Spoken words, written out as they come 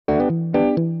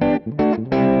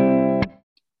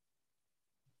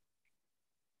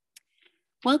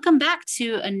Welcome back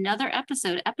to another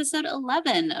episode, episode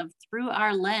 11 of Through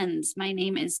Our Lens. My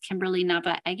name is Kimberly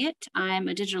Nava Eggett. I'm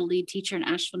a digital lead teacher in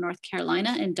Asheville, North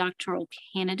Carolina, and doctoral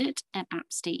candidate at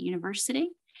App State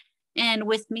University. And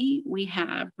with me, we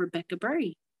have Rebecca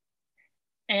Burry.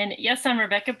 And yes, I'm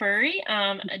Rebecca Burry.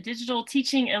 I'm a digital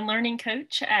teaching and learning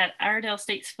coach at Iredell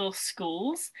Statesville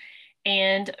Schools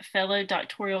and fellow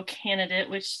doctoral candidate,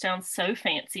 which sounds so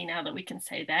fancy now that we can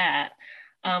say that.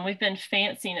 We've been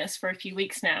fancying this for a few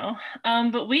weeks now,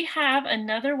 but we have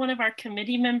another one of our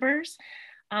committee members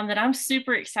that I'm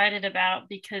super excited about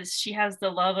because she has the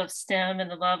love of STEM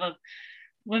and the love of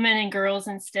women and girls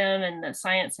in STEM and the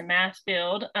science and math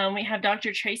field. We have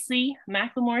Dr. Tracy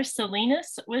McLemore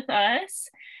Salinas with us.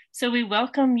 So we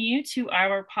welcome you to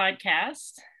our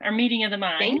podcast, our meeting of the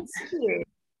minds. Thank you.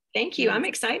 Thank you. I'm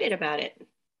excited about it.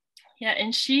 Yeah,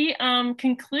 and she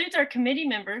concludes our committee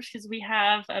members because we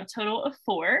have a total of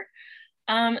 4.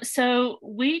 So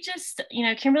we just,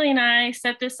 Kimberly and I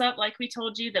set this up like we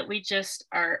told you, that we just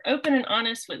are open and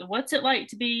honest with what's it like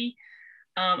to be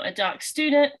a doc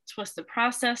student, what's the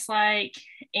process like,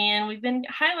 and we've been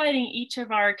highlighting each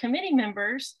of our committee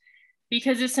members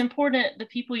because it's important the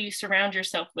people you surround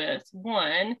yourself with,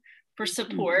 1, for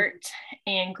support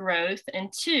and growth,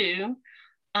 and 2,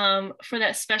 for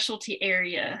that specialty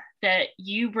area that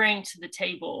you bring to the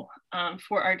table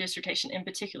for our dissertation in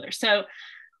particular. So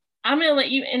I'm going to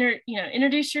let you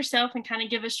introduce yourself and kind of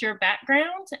give us your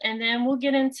background, and then we'll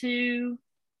get into,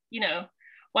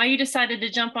 why you decided to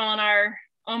jump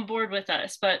on board with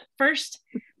us. But first,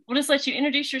 we'll just let you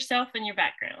introduce yourself and your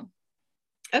background.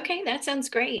 Okay, that sounds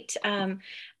great. I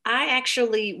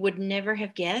actually would never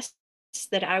have guessed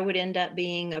that I would end up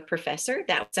being a professor.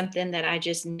 That was something that I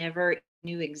just never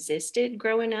knew existed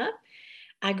growing up.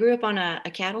 I grew up on a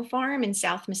cattle farm in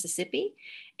South Mississippi,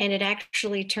 and it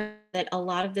actually turned that a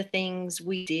lot of the things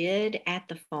we did at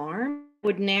the farm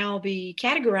would now be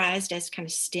categorized as kind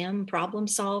of STEM problem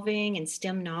solving and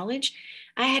STEM knowledge.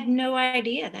 I had no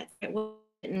idea that it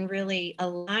wouldn't really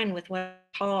align with what I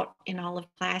taught in all of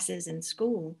classes in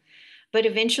school. But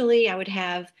eventually I would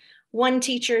have one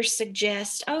teacher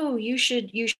suggest, oh, you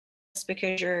should just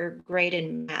because you're great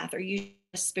in math, or you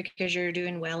just because you're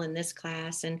doing well in this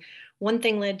class. And one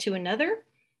thing led to another.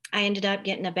 I ended up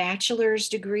getting a bachelor's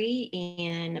degree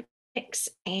in ethics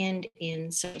and in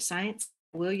social science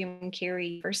at William Carey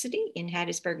University in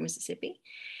Hattiesburg, Mississippi,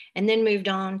 and then moved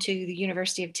on to the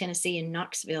University of Tennessee in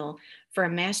Knoxville for a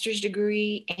master's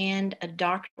degree and a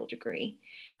doctoral degree.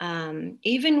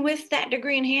 Even with that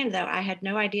degree in hand, though, I had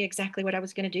no idea exactly what I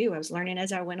was going to do. I was learning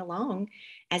as I went along.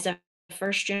 As a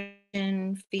first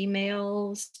generation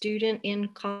female student in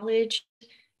college,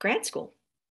 grad school.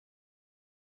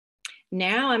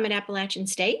 Now I'm at Appalachian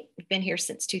State. I've been here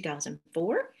since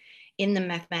 2004 in the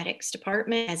mathematics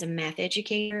department as a math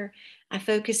educator. I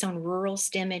focus on rural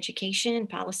STEM education,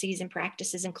 policies and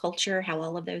practices and culture, how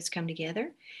all of those come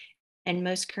together. And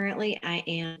most currently, I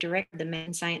am director of the Math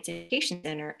and Science Education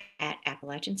Center at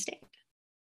Appalachian State.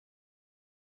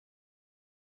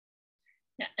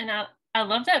 Yeah, and I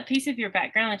love that piece of your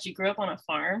background that you grew up on a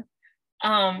farm,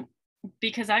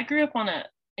 because I grew up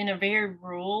in a very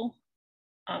rural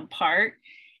part.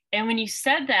 And when you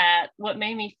said that, what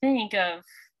made me think of,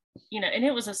 and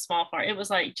it was a small farm, it was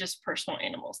like just personal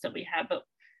animals that we had. But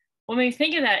what made me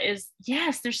think of that is,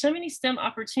 yes, there's so many STEM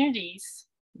opportunities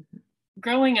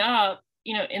growing up,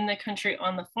 in the country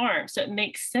on the farm. So it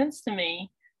makes sense to me,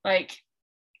 like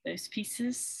those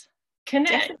pieces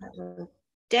connect.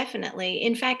 Definitely.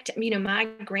 In fact, my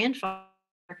grandfather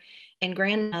and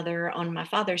grandmother on my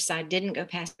father's side didn't go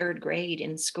past 3rd grade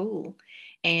in school,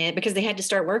 and because they had to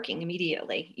start working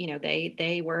immediately.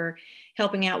 They were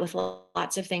helping out with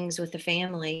lots of things with the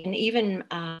family. And even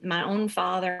my own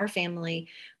father, our family,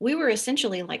 we were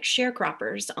essentially like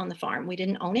sharecroppers on the farm. We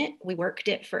didn't own it. We worked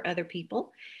it for other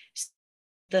people.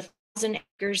 The 1,000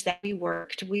 acres that we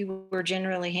worked, we were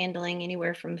generally handling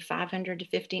anywhere from 500 to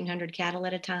 1,500 cattle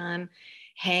at a time.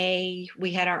 Hay,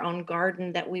 we had our own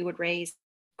garden that we would raise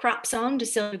crops on to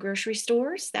sell to grocery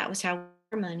stores. That was how we got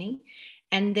our money.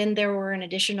 And then there were an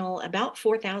additional about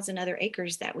 4,000 other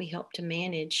acres that we helped to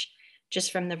manage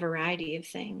just from the variety of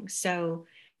things. So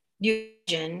you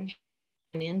imagine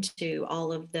into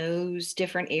all of those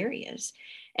different areas.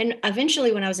 And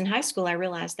eventually, when I was in high school, I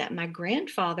realized that my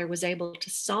grandfather was able to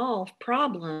solve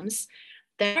problems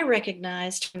that I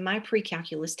recognized from my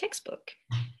pre-calculus textbook.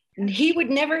 And he would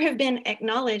never have been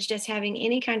acknowledged as having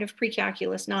any kind of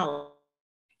pre-calculus knowledge.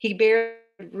 He barely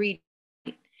read,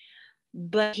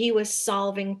 but he was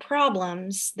solving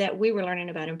problems that we were learning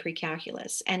about in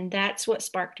pre-calculus. And that's what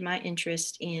sparked my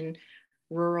interest in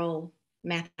rural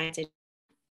mathematics.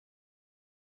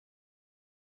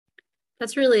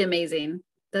 That's really amazing.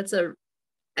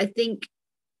 I think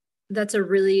that's a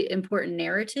really important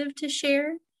narrative to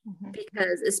share,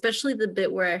 because especially the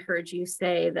bit where I heard you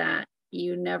say that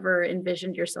you never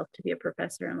envisioned yourself to be a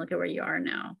professor, and look at where you are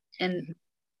now. And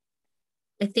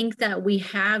I think that we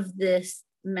have this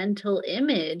mental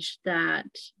image that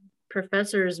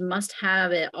professors must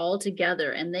have it all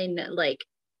together, and they like,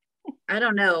 I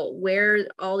don't know where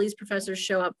all these professors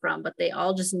show up from, but they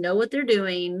all just know what they're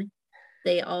doing.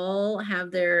 They all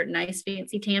have their nice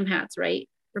fancy TAM hats, right,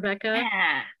 Rebecca?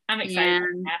 Yeah, I'm excited.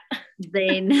 And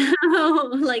they know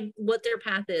like what their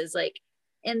path is like.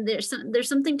 And there's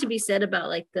something to be said about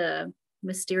like the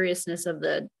mysteriousness of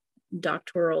the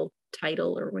doctoral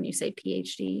title, or when you say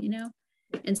PhD, you know?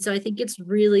 And so I think it's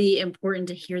really important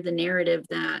to hear the narrative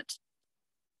that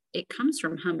it comes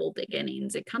from humble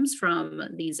beginnings. It comes from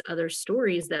these other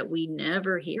stories that we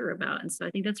never hear about. And so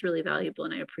I think that's really valuable,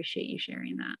 and I appreciate you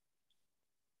sharing that.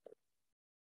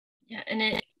 Yeah,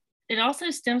 and it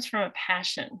also stems from a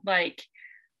passion, like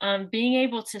being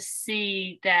able to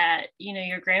see that, you know,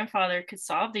 your grandfather could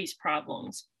solve these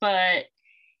problems, but,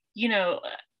 you know,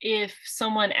 if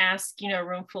someone asked, you know, a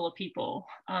room full of people,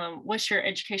 what's your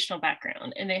educational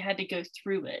background? And they had to go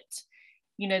through it,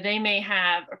 you know, they may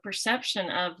have a perception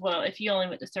of, well, if you only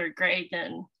went to third grade,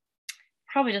 then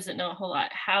probably doesn't know a whole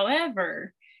lot.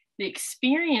 However, the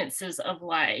experiences of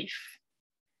life,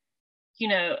 you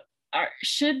know,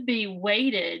 should be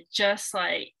weighted just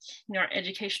like, you know, our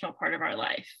educational part of our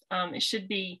life. It should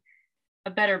be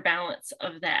a better balance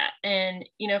of that. And,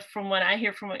 you know, from what I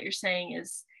hear from what you're saying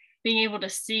is being able to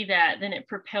see that, then it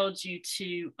propelled you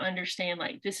to understand,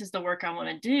 like, this is the work I want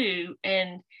to do.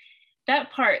 And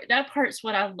that part's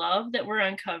what I love that we're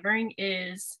uncovering,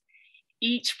 is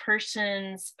each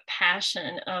person's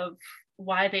passion of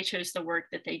why they chose the work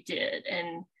that they did,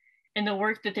 and the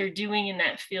work that they're doing in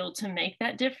that field to make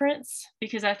that difference.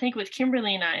 Because I think with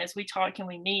Kimberly and I, as we talk and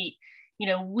we meet, you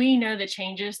know, we know the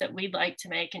changes that we'd like to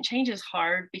make, and change is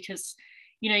hard because,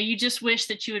 you know, you just wish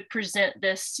that you would present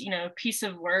this, you know, piece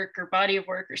of work or body of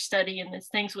work or study, and these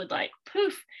things would like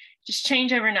poof, just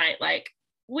change overnight. Like,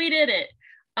 we did it.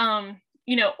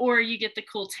 You know, or you get the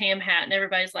cool TAM hat and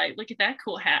everybody's like, look at that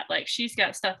cool hat. Like, she's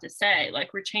got stuff to say,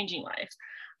 like, we're changing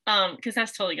lives. Because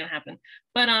that's totally gonna happen.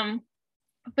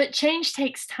 But change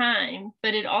takes time,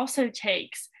 but it also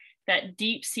takes that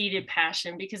deep-seated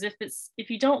passion, because if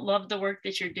you don't love the work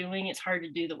that you're doing, it's hard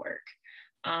to do the work,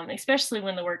 especially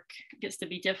when the work gets to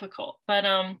be difficult. But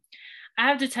I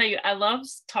have to tell you, I love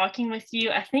talking with you.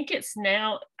 I think it's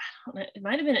now, I don't know, it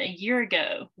might have been a year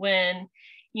ago when,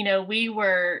 you know, we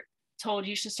were told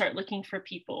you should start looking for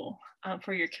people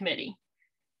for your committee.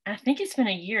 I think it's been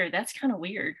a year. That's kind of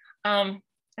weird.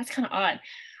 That's kind of odd.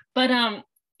 But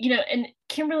you know, and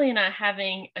Kimberly and I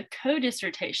having a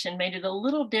co-dissertation made it a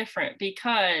little different,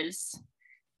 because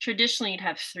traditionally you'd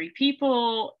have 3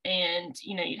 people, and,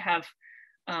 you know, you'd have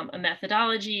a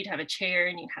methodology, you'd have a chair,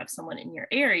 and you'd have someone in your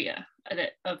area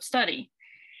of study.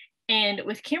 And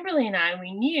with Kimberly and I,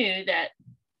 we knew that,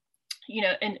 you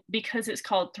know, and because it's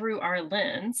called Through Our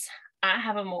Lens, I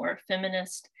have a more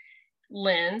feminist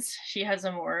lens. She has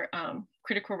a more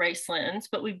critical race lens,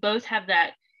 but we both have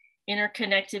that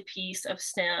interconnected piece of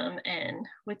STEM and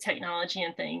with technology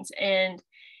and things. And,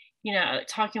 you know,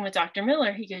 talking with Dr.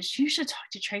 Miller, he goes, you should talk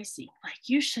to Tracy. Like,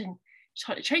 you should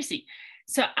talk to Tracy.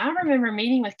 So I remember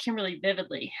meeting with Kimberly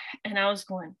vividly, and I was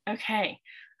going, okay,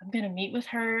 I'm going to meet with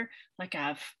her. Like,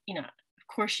 you know, of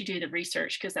course you do the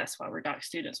research, because that's why we're doc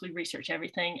students. We research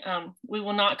everything. We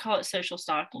will not call it social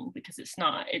stalking, because it's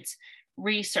not, it's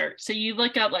research. So you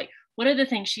look up, like, what are the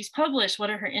things she's published?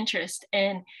 What are her interests?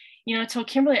 And, you know, I told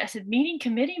Kimberly, I said, meeting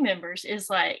committee members is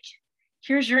like,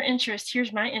 here's your interest,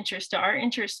 here's my interest. Do our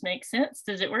interests make sense?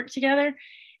 Does it work together?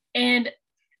 And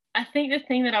I think the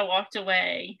thing that I walked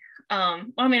away, I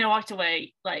walked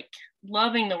away like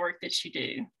loving the work that you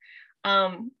do.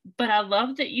 But I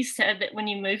love that you said that when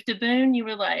you moved to Boone, you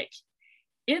were like,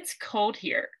 it's cold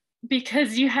here,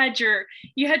 because you had your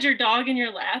dog in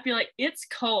your lap. You're like, it's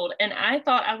cold. And I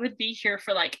thought I would be here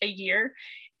for like a year.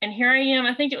 And here I am.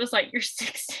 I think it was like you're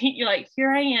 16. You're like,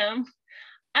 here I am.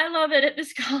 I love it at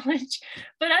this college.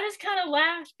 But I just kind of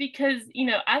laughed because, you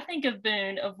know, I think of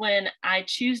Boone, of when I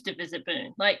choose to visit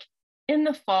Boone, like in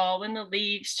the fall when the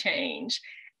leaves change.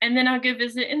 And then I'll go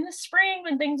visit in the spring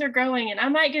when things are growing. And I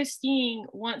might go skiing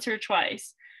once or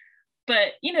twice.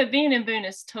 But, you know, being in Boone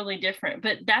is totally different.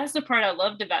 But that's the part I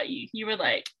loved about you. You were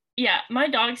like, yeah, my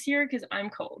dog's here because I'm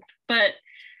cold. But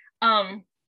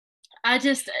I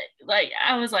just, like,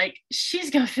 I was like,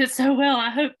 she's going to fit so well. I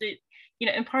hope that, you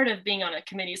know, and part of being on a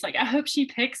committee is like, I hope she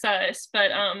picks us. But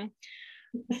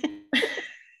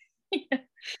yeah.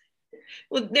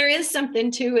 Well, there is something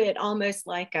to it, almost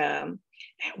like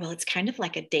well, it's kind of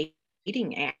like a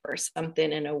dating app or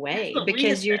something in a way,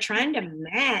 because you're trying to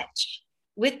match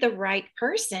with the right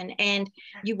person, and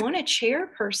you want a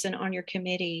chairperson on your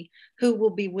committee who will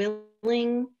be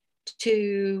willing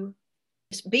to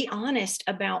be honest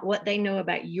about what they know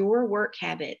about your work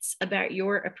habits, about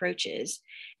your approaches,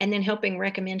 and then helping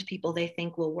recommend people they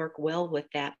think will work well with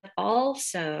that. But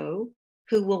also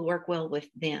who will work well with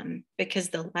them, because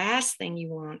the last thing you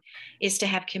want is to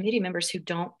have committee members who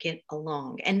don't get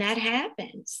along, and that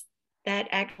happens. That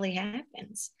actually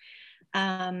happens.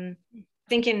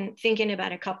 Thinking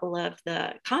about a couple of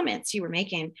the comments you were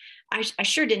making, I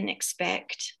sure didn't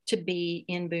expect to be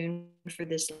in Boone for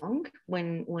this long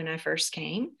when I first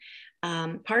came.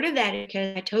 Part of that is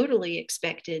because I totally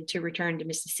expected to return to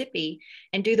Mississippi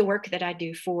and do the work that I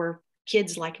do for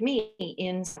kids like me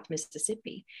in South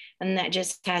Mississippi. And that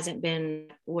just hasn't been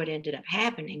what ended up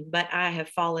happening. But I have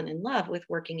fallen in love with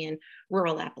working in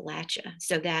rural Appalachia.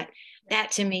 So that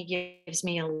to me gives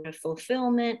me a lot of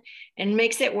fulfillment and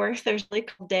makes it worth those really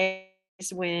cold days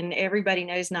when everybody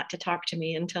knows not to talk to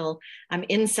me until I'm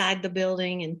inside the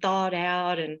building and thawed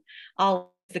out, and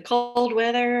all the cold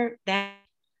weather. That,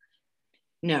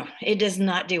 no, it does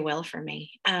not do well for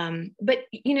me. But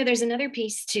there's another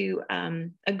piece to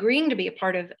agreeing to be a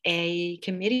part of a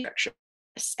committee structure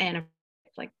and a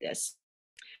like this.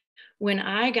 When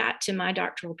I got to my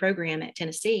doctoral program at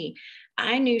Tennessee,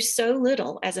 I knew so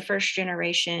little as a first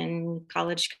generation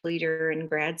college completer and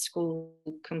grad school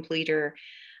completer.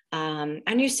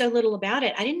 I knew so little about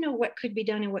it. I didn't know what could be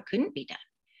done and what couldn't be done.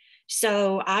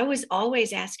 So I was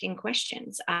always asking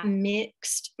questions. I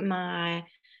mixed my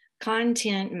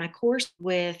content, my course,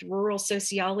 with rural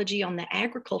sociology on the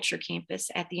agriculture campus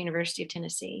at the University of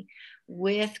Tennessee,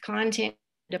 with content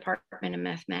department of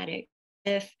mathematics,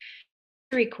 with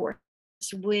history course,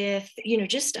 with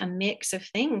just a mix of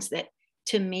things that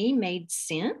to me made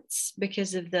sense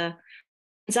because of the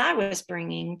things I was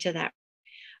bringing to that.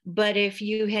 But if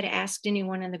you had asked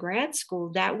anyone in the grad school,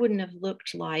 that wouldn't have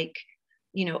looked like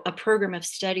a program of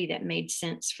study that made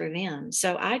sense for them.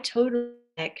 So I totally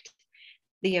liked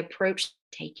the approach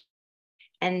taken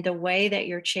and the way that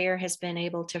your chair has been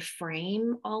able to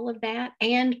frame all of that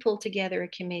and pull together a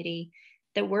committee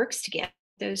that works together.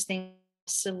 Those things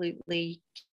absolutely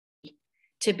key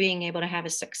to being able to have a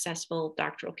successful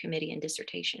doctoral committee and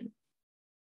dissertation.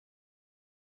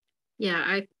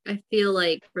 Yeah, I feel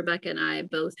like Rebecca and I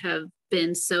both have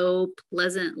been so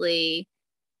pleasantly,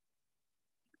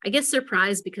 I guess,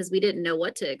 surprised, because we didn't know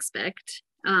what to expect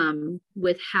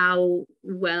with how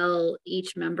well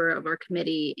each member of our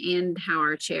committee and how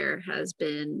our chair has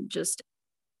been just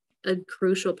a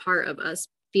crucial part of us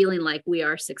feeling like we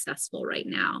are successful right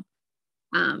now.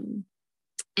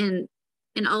 And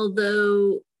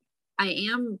although I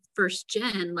am first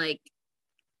gen, like,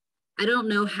 I don't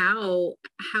know how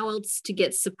else to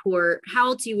get support, how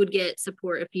else you would get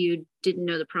support if you didn't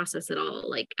know the process at all.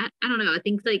 Like, I don't know. I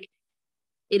think like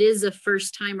it is a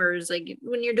first timers, like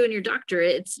when you're doing your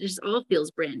doctorate, it's just all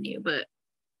feels brand new,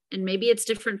 and maybe it's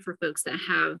different for folks that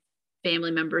have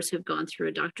family members who've gone through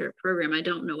a doctorate program. I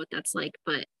don't know what that's like,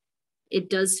 but it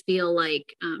does feel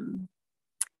like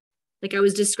I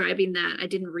was describing that I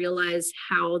didn't realize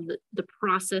how the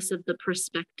process of the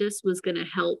prospectus was going to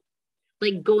help,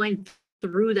 like going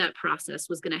through that process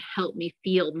was going to help me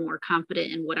feel more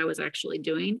confident in what I was actually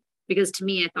doing. Because to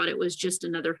me, I thought it was just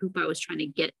another hoop I was trying to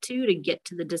get to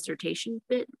the dissertation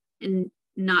bit, and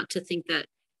not to think that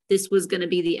this was going to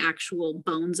be the actual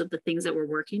bones of the things that we're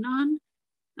working on.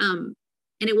 And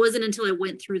it wasn't until I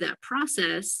went through that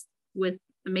process with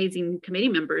amazing committee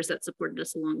members that supported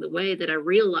us along the way that I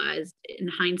realized in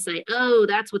hindsight, oh,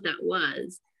 that's what that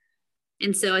was.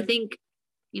 And so I think,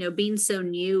 being so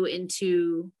new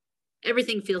into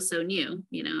everything feels so new,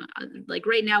 like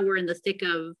right now we're in the thick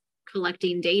of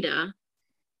collecting data,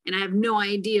 and I have no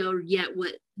idea yet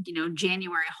what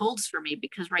January holds for me,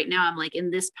 because right now I'm like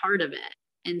in this part of it.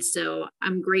 And so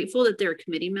I'm grateful that there are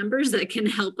committee members that can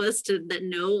help us that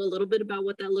know a little bit about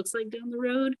what that looks like down the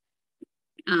road.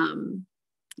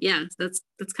 Yeah, that's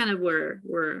kind of where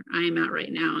I am at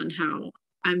right now, and how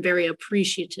I'm very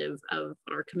appreciative of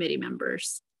our committee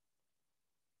members.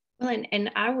 Well,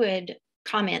 and I would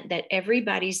comment that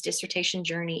everybody's dissertation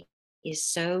journey is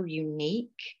so unique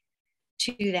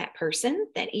to that person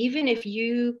that even if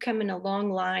you come in a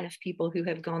long line of people who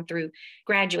have gone through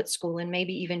graduate school and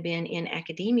maybe even been in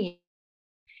academia,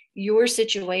 your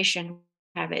situation will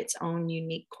have its own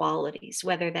unique qualities,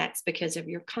 whether that's because of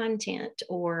your content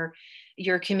or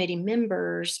your committee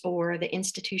members or the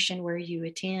institution where you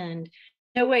attend.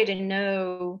 No way to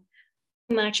know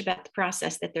much about the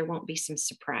process that there won't be some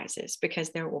surprises, because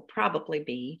there will probably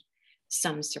be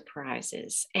some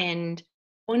surprises. And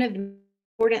one of the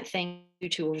important things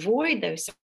to avoid those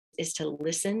is to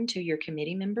listen to your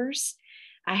committee members.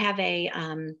 I have a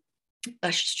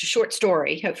short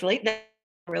story, hopefully, that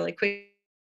really quick,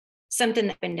 something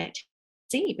that happened at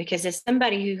Tennessee, because as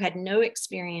somebody who had no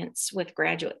experience with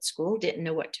graduate school, didn't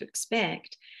know what to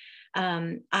expect,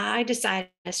 I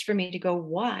decided it's for me to go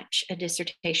watch a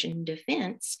dissertation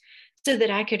defense so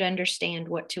that I could understand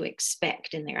what to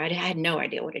expect in there. I had no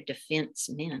idea what a defense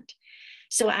meant.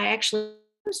 So I actually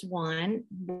was one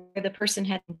where the person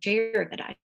had the chair that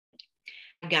I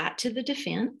got to the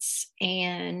defense,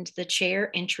 and the chair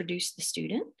introduced the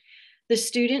student. The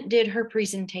student did her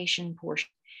presentation portion.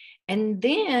 And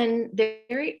then the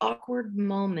very awkward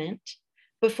moment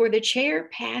before the chair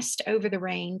passed over the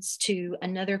reins to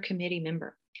another committee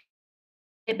member,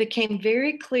 it became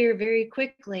very clear very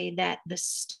quickly that the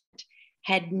student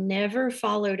had never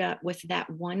followed up with that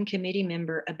one committee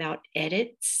member about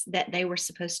edits that they were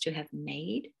supposed to have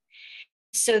made.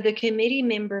 So the committee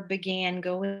member began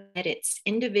going edits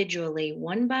individually,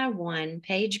 one by one,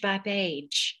 page by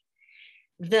page.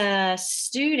 The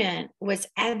student was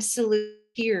absolute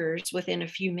tears within a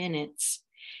few minutes.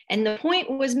 And the point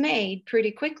was made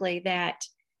pretty quickly that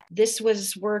this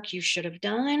was work you should have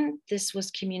done. This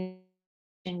was communication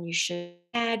you should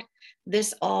have had.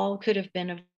 This all could have been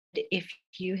avoided if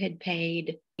you had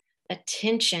paid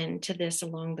attention to this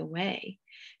along the way.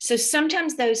 So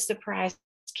sometimes those surprises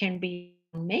can be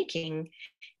making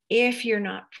if you're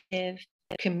not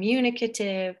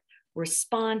communicative,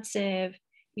 responsive.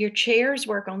 Your chair's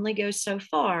work only goes so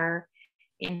far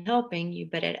in helping you,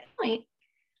 but at a point,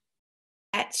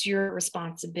 that's your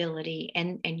responsibility,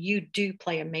 and you do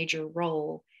play a major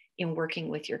role in working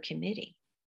with your committee.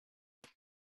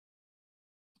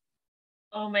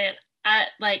 Oh man,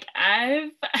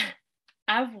 I've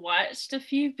watched a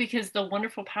few because the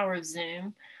wonderful power of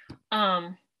Zoom,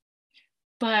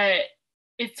 but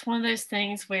it's one of those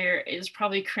things where it's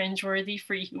probably cringeworthy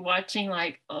for you watching,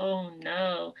 like, oh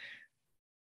no.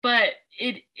 But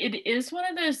it is one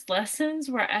of those lessons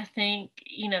where I think,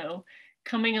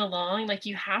 coming along, like,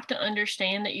 you have to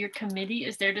understand that your committee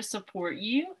is there to support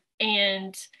you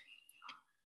and,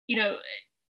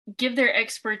 give their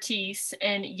expertise.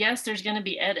 And yes, there's going to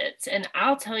be edits. And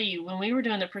I'll tell you, when we were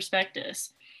doing the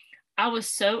prospectus, I was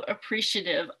so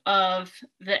appreciative of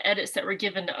the edits that were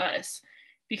given to us,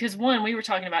 because one, we were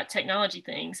talking about technology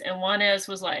things, and Juanez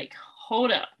was like,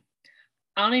 hold up,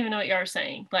 I don't even know what y'all are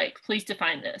saying. Like, please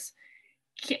define this.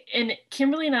 And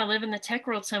Kimberly and I live in the tech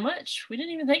world so much, we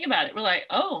didn't even think about it. We're like,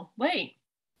 oh, wait.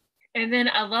 And then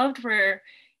I loved where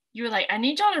you were like, I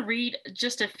need y'all to read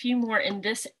just a few more in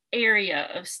this area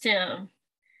of STEM.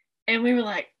 And we were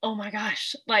like, oh my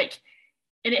gosh, like,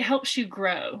 and it helps you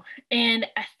grow. And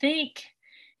I think,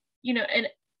 and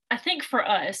I think for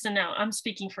us, and now I'm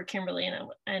speaking for Kimberly, and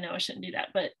I know I shouldn't do that,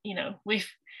 but,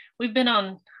 we've been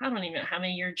on, I don't even know how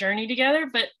many year journey together,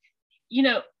 but,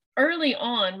 early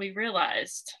on, we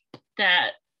realized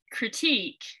that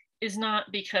critique is not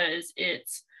because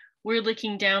it's we're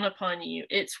looking down upon you,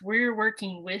 it's we're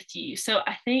working with you. So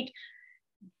I think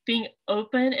being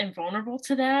open and vulnerable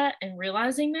to that and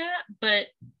realizing that, but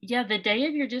yeah, the day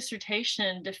of your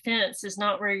dissertation defense is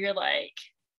not where you're like,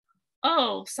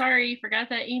 oh, sorry, forgot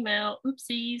that email,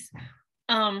 oopsies.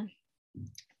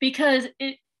 Because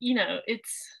it's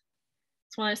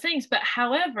one of those things. But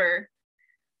however,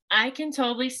 I can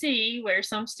totally see where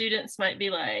some students might be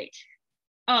like,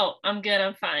 oh, I'm good,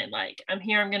 I'm fine. Like, I'm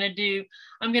here, I'm gonna do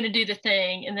the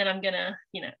thing, and then I'm gonna,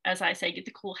 as I say, get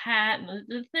the cool hat and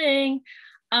the thing.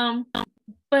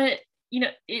 But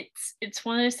it's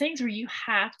one of those things where you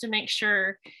have to make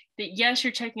sure that yes,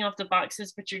 you're checking off the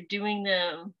boxes, but you're doing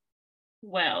them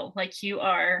well, like you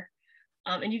are.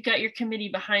 And you've got your committee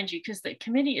behind you, because the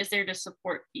committee is there to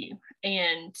support you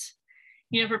and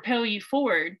propel you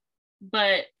forward,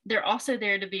 but they're also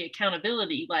there to be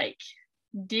accountability. Like,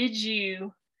 did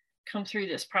you come through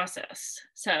this process?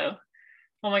 So,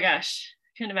 oh my gosh,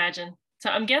 couldn't imagine. So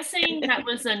I'm guessing that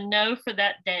was a no for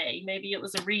that day. Maybe it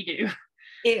was a redo.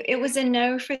 It was a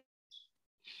no for.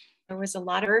 There was a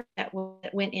lot of work that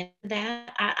went into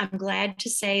that. I'm glad to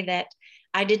say that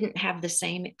I didn't have the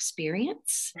same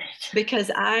experience, because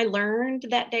I learned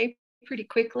that day pretty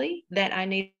quickly that I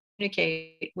need to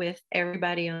communicate with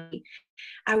everybody on.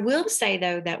 I will say,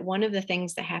 though, that one of the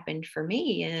things that happened for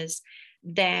me is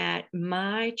that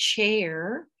my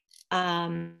chair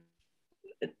kind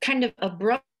of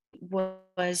abruptly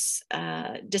was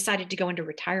decided to go into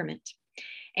retirement.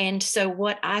 And so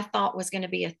what I thought was going to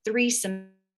be a 3-semester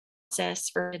process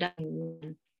for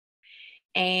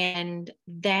And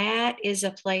that is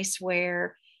a place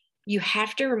where you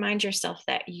have to remind yourself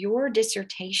that your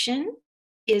dissertation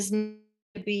is not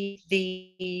to be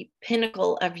the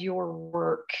pinnacle of your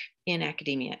work in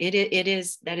academia.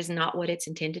 That is not what it's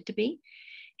intended to be.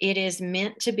 It is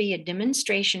meant to be a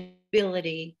demonstration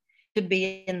ability to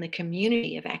be in the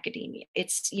community of academia.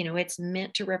 It's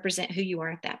meant to represent who you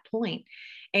are at that point.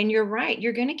 And you're right,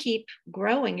 you're going to keep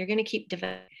growing, you're going to keep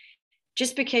developing.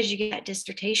 Just because you get that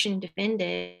dissertation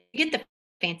defended, you get the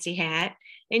fancy hat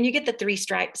and you get the 3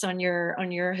 stripes on your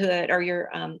hood or your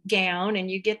gown, and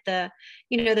you get the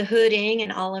hooding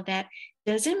and all of that,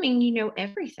 doesn't mean you know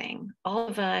everything. All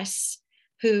of us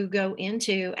who go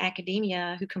into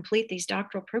academia, who complete these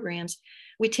doctoral programs,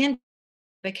 we tend,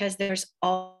 because there's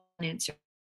all answers,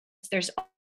 there's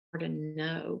more to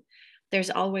know,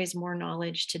 there's always more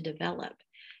knowledge to develop.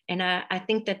 And I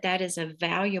think that is a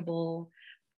valuable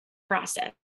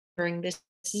process. This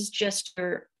is just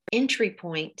your entry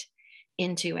point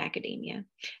into academia.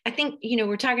 I think,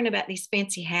 we're talking about these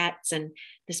fancy hats and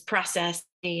this process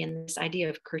and this idea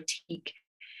of critique.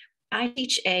 I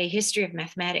teach a history of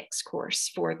mathematics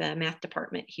course for the math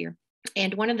department here.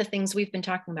 And one of the things we've been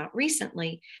talking about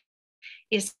recently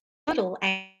is little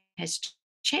has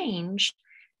changed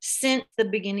since the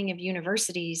beginning of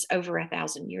universities over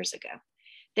 1,000 years ago.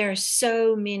 There are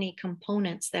so many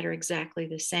components that are exactly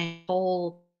the same.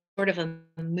 Whole sort of a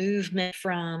movement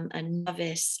from a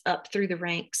novice up through the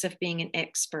ranks of being an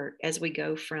expert as we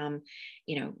go from,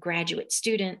 graduate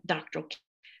student, doctoral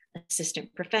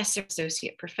assistant professor,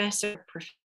 associate professor,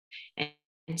 and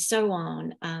so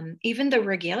on. Even the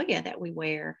regalia that we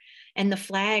wear and the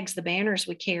flags, the banners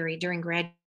we carry during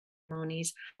graduate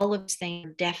ceremonies, all of these things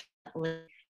are definitely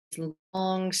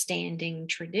long-standing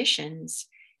traditions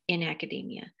in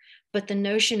academia. But the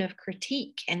notion of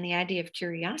critique and the idea of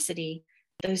curiosity,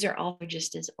 those are all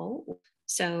just as old.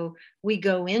 So we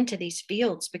go into these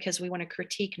fields because we want to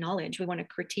critique knowledge. We want to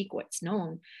critique what's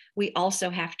known. We also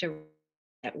have to,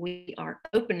 that we are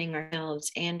opening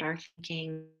ourselves and our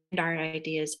thinking and our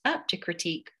ideas up to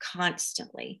critique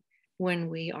constantly when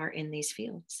we are in these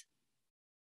fields.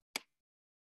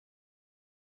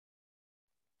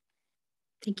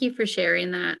 Thank you for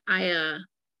sharing that. I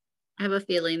have a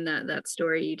feeling that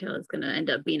story you tell is going to end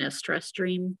up being a stress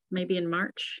dream, maybe in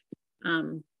March,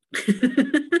 when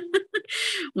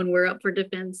we're up for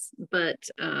defense. But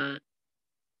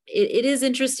it is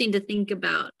interesting to think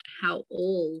about how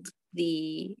old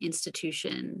the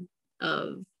institution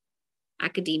of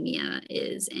academia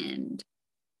is, and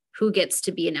who gets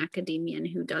to be an academia and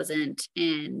who doesn't,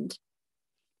 and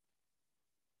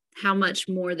how much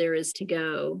more there is to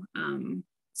go.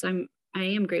 So I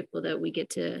am grateful that we get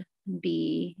to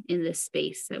be in this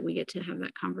space, that we get to have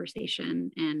that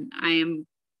conversation. And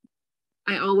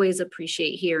I always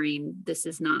appreciate hearing this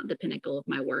is not the pinnacle of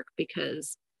my work,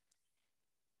 because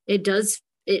it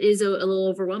is a little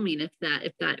overwhelming if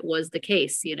that was the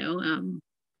case,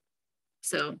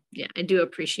 so yeah, I do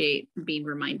appreciate being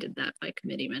reminded that by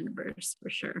committee members, for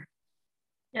sure.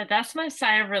 Yeah, that's my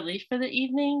sigh of relief for the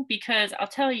evening, because I'll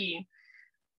tell you,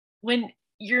 when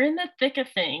you're in the thick of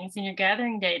things and you're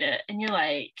gathering data and you're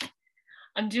like,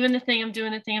 I'm doing the thing,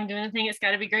 it's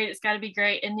got to be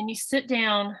great. And then you sit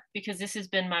down, because this has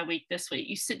been my week this week,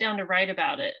 you sit down to write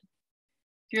about it.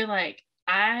 You're like,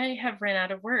 I have ran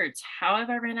out of words. How have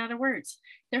I ran out of words?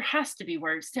 There has to be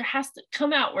words. There has to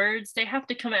come out words. They have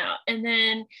to come out. And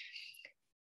then,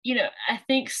 I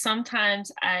think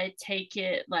sometimes I take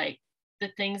it like the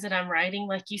things that I'm writing,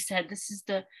 like you said, this is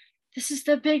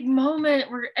the big moment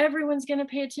where everyone's going to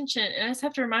pay attention. And I just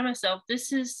have to remind myself,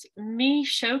 this is me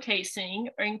showcasing,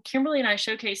 and Kimberly and I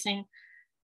showcasing,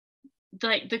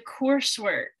 like the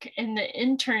coursework and the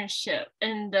internship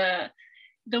and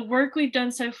the work we've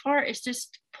done so far. Is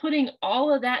just putting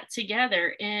all of that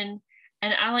together in,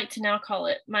 and I like to now call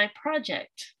it my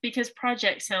project, because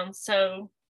project sounds so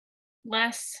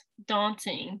less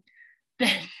daunting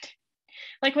than,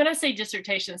 like when I say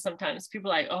dissertation, sometimes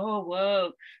people are like, oh,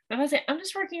 whoa. But if I say, I'm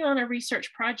just working on a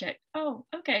research project. Oh,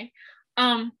 okay.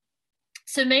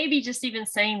 So maybe just even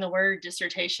saying the word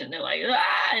dissertation, they're like,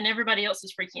 ah, and everybody else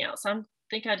is freaking out. So I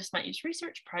think I just might use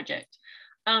research project.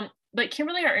 But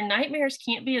Kimberly, our nightmares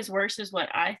can't be as worse as what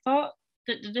I thought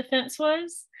that the defense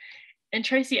was. And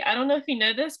Tracy, I don't know if you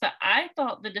know this, but I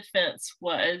thought the defense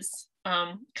was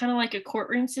kind of like a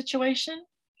courtroom situation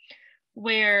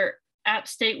where App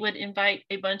State would invite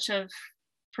a bunch of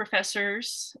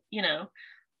professors,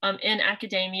 in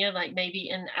academia, like maybe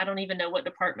in, I don't even know what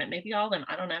department, maybe all of them,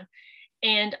 I don't know.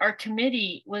 And our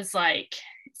committee was like,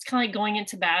 it's kind of like going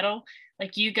into battle.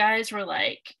 Like you guys were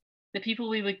like the people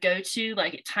we would go to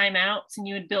like at timeouts, and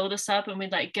you would build us up and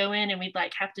we'd like go in and we'd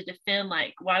like have to defend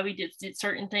like why we did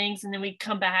certain things, and then we'd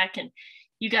come back and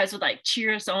you guys would like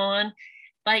cheer us on.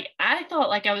 Like I thought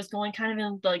like I was going kind of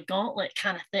in the gauntlet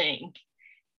kind of thing.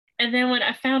 And then when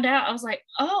I found out, I was like,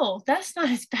 oh, that's not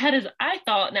as bad as I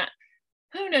thought. Now,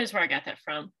 who knows where I got that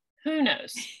from? Who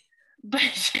knows?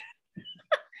 But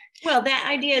well, that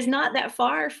idea is not that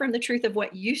far from the truth of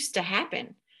what used to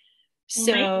happen.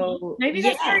 So maybe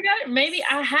that's where I got it. Maybe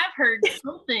I have heard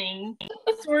something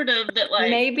sort of that like.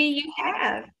 Maybe you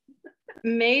have.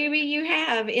 Maybe you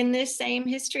have. In this same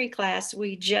history class,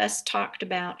 we just talked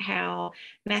about how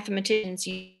mathematicians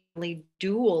usually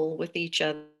duel with each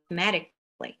other mathematically.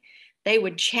 They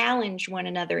would challenge one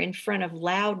another in front of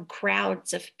loud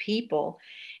crowds of people.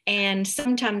 And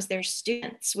sometimes their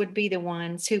students would be the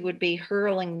ones who would be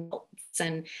hurling notes,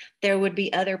 and there would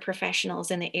be other professionals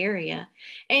in the area.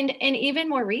 And even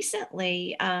more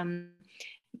recently,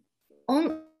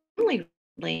 only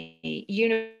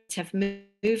universities have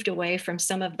moved away from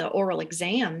some of the oral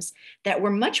exams that were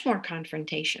much more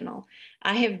confrontational.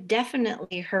 I have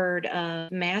definitely heard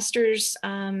of master's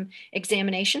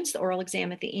examinations, the oral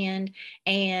exam at the end,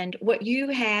 and what you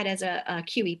had as a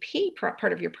QEP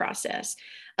part of your process.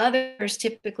 Others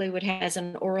typically would have as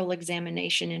an oral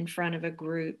examination in front of a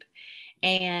group.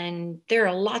 And there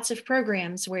are lots of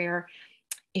programs where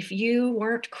if you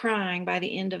weren't crying by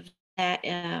the end of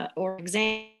that oral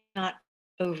exam, not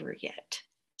over yet.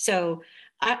 So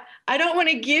I don't want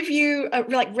to give you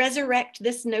like resurrect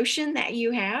this notion that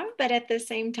you have, but at the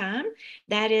same time,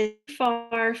 that is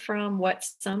far from what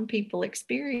some people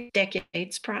experienced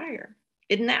decades prior.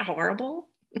 Isn't that horrible?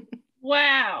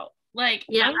 Wow. Like,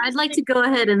 yeah, I'd like to go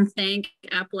ahead and thank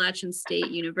Appalachian State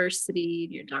University,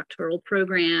 your doctoral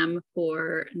program,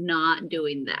 for not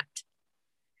doing that.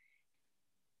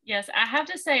 Yes, I have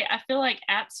to say, I feel like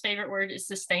App's favorite word is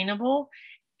sustainable,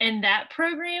 and that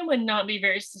program would not be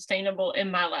very sustainable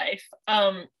in my life.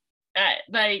 I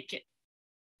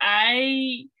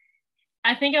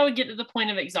think I would get to the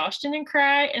point of exhaustion and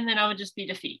cry, and then I would just be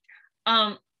defeat.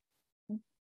 But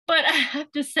I have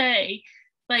to say,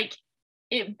 like,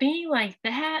 it being like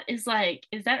that is like,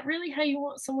 is that really how you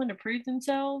want someone to prove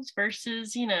themselves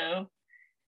versus, you know,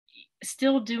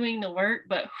 still doing the work?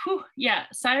 But whew, yeah,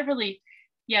 sigh of relief.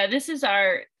 Yeah, this is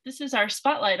our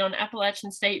spotlight on Appalachian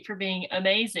State for being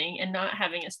amazing and not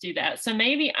having us do that. So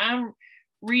maybe I'm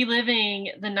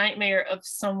reliving the nightmare of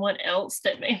someone else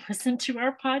that may listen to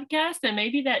our podcast, and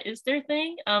maybe that is their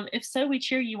thing. If so, we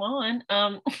cheer you on.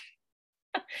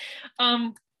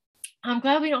 I'm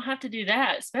glad we don't have to do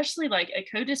that, especially like a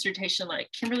co-dissertation. Like,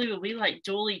 Kimberly, would we like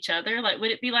duel each other? Like, would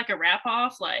it be like a wrap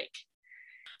off? Like,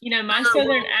 you know, my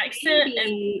Southern accent.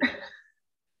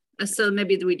 So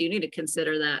maybe we do need to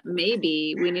consider that.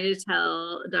 Maybe we need to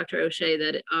tell Dr. O'Shea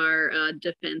that our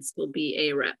defense will be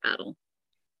a rap battle.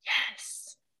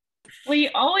 Yes. Well, he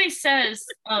always says,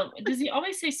 does he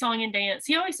always say song and dance?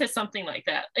 He always says something like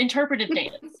that. Interpretive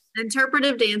dance.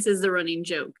 Interpretive dance is the running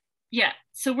joke. Yeah.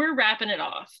 So we're wrapping it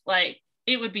off. Like,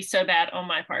 it would be so bad on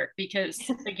my part because,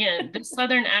 again, the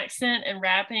Southern accent and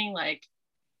rapping, like,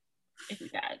 it'd be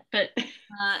bad. But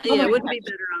yeah, it would be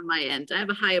better on my end. I have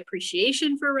a high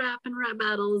appreciation for rap and rap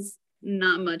battles,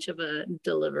 not much of a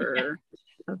deliverer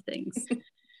of things.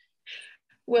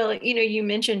 Well, you know, you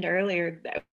mentioned earlier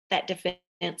that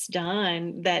defense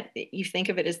done, that you think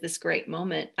of it as this great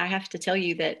moment. I have to tell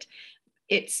you that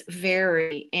it's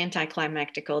very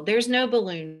anticlimactical. There's no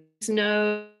balloon.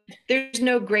 There's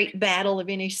no great battle of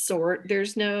any sort.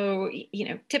 There's no, you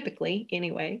know, typically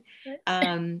anyway.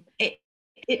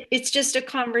 It's just a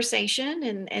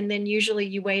conversation, and then usually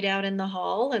you wait out in the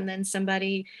hall, and then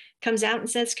somebody comes out and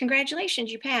says,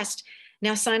 congratulations, you passed.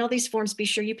 Now sign all these forms, be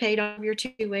sure you paid all your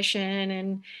tuition,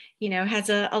 and, you know, has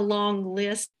a long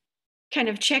list, kind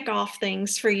of check off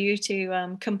things for you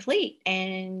to complete.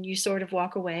 And you sort of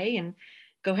walk away and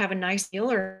go have a nice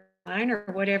meal or wine or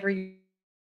whatever your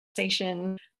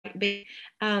station might be.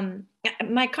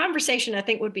 My conversation, I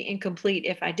think, would be incomplete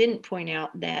if I didn't point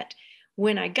out that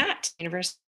when I got to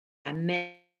university, I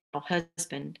met my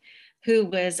husband, who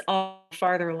was all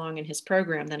farther along in his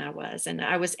program than I was. And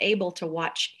I was able to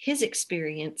watch his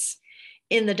experience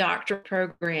in the doctorate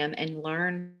program and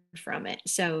learn from it.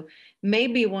 So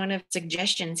maybe one of the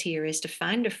suggestions here is to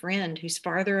find a friend who's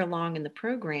farther along in the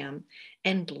program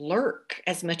and lurk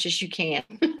as much as you can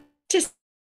to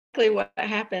see what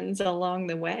happens along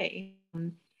the way.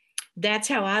 That's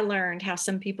how I learned how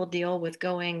some people deal with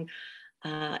going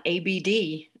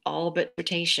ABD, all but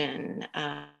rotation,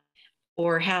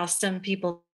 or how some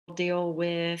people deal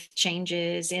with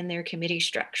changes in their committee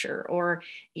structure or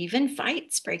even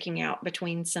fights breaking out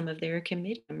between some of their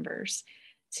committee members.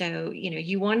 So,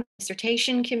 you want a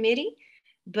dissertation committee,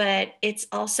 but it's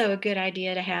also a good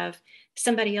idea to have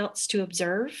somebody else to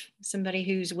observe, somebody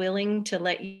who's willing to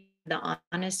let you the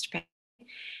honest path.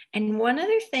 And one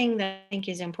other thing that I think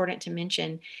is important to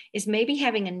mention is maybe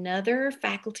having another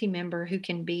faculty member who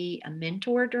can be a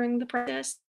mentor during the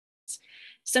process.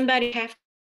 Somebody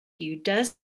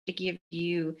does to give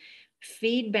you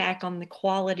feedback on the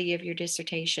quality of your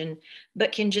dissertation,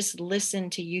 but can just listen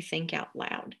to you think out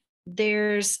loud.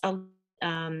 There's a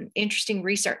interesting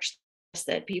research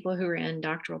that people who are in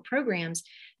doctoral programs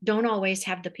don't always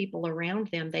have the people around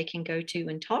them they can go to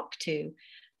and talk to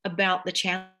about the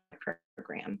challenge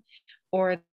program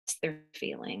or they're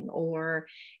feeling, or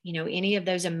any of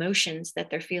those emotions that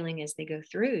they're feeling as they go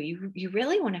through. You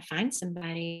really want to find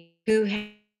somebody who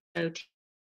has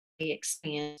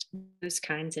experienced those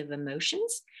kinds of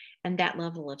emotions and that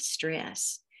level of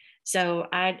stress. So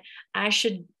I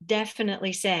should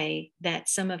definitely say that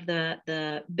some of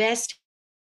the best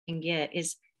you can get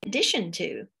is in addition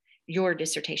to your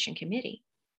dissertation committee.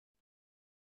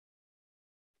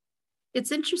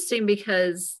 It's interesting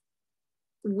because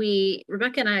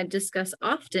Rebecca and I discuss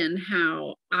often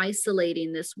how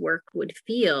isolating this work would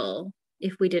feel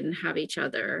if we didn't have each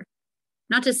other.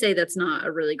 Not to say that's not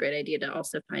a really great idea to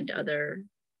also find other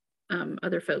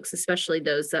folks, especially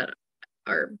those that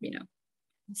are,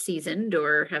 seasoned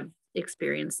or have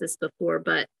experienced this before,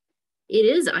 but it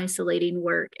is isolating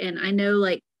work. And I know,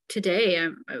 like today,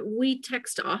 we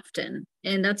text often,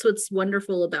 and that's what's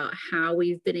wonderful about how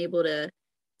we've been able to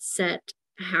set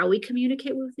how we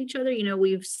communicate with each other.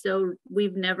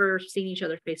 We've never seen each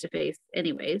other face to face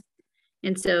anyways.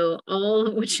 And so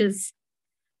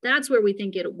that's where we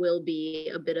think it will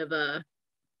be a bit of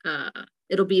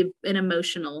it'll be an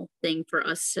emotional thing for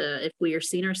us to, if we are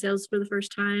seeing ourselves for the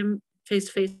first time face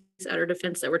to face at our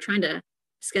defense, that we're trying to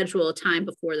schedule a time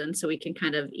before then so we can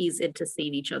kind of ease into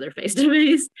seeing each other face to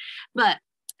face. But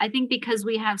I think because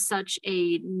we have such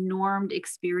a normed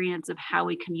experience of how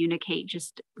we communicate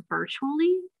just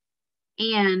virtually,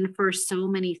 and for so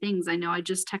many things, I know I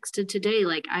just texted today,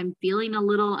 like I'm feeling a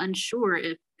little unsure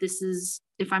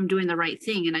if I'm doing the right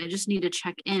thing, and I just need to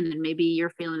check in, and maybe you're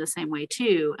feeling the same way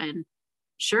too. And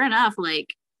sure enough,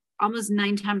 like almost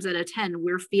 9 times out of 10,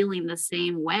 we're feeling the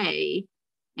same way.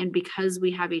 And because we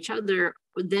have each other,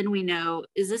 then we know,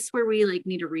 is this where we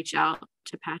need to reach out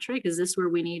to Patrick? Is this where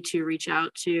we need to reach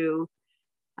out to,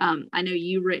 I know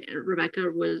you,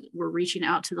 Rebecca, were reaching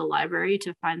out to the library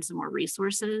to find some more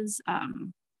resources.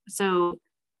 So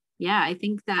yeah, I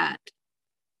think that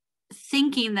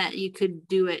thinking that you could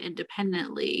do it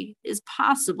independently is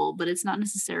possible, but it's not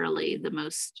necessarily the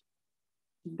most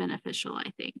beneficial,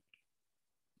 I think.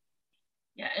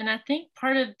 Yeah, and I think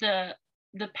part of the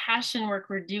passion work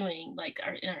we're doing, like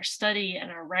in our study and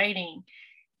our writing,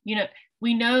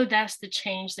 we know that's the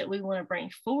change that we want to bring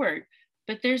forward.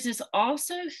 But there's this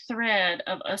also thread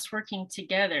of us working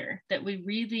together that we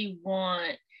really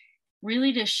want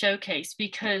to showcase,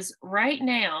 because right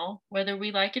now, whether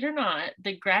we like it or not,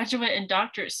 the graduate and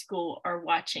doctorate school are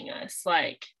watching us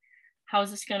like, how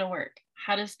is this going to work?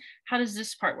 How does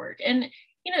this part work? And,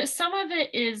 some of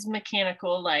it is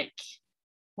mechanical, like,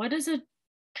 what does a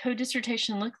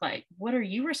co-dissertation look like? What are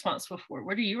you responsible for?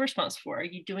 What are you responsible for? Are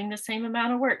you doing the same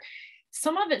amount of work?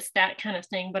 Some of it's that kind of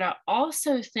thing, but I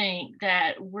also think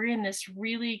that we're in this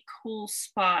really cool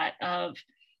spot of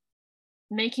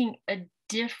making a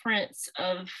difference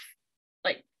of,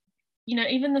 like,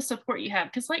 even the support you have.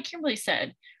 Because like Kimberly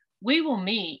said, we will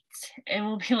meet and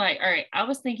we'll be like, all right, I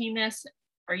was thinking this.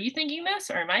 Are you thinking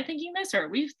this? Or am I thinking this? Or are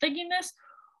we thinking this?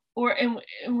 And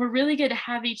we're really good to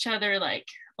have each other like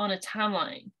on a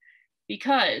timeline,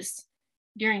 because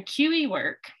during QE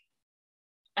work,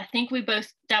 I think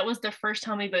that was the first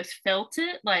time we both felt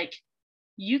it. Like,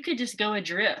 you could just go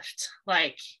adrift,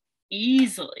 like,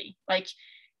 easily. Like,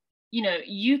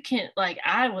 you can, like,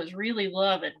 I was really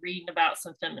loving reading about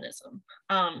some feminism.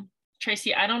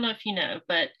 Tracy, I don't know if you know,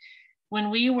 but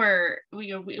when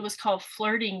it was called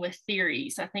Flirting with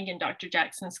Theories, I think in Dr.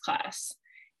 Jackson's class,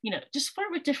 just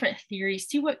flirt with different theories,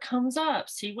 see what comes up,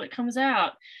 see what comes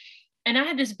out. And I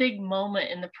had this big moment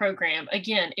in the program.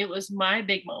 Again, it was my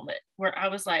big moment where I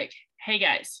was like, hey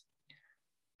guys,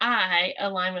 I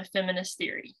align with feminist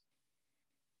theory.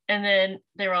 And then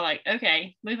they were like,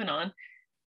 okay, moving on.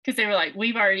 Because they were like,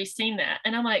 we've already seen that.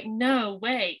 And I'm like, no,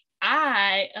 wait,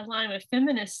 I align with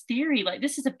feminist theory. Like,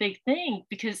 this is a big thing,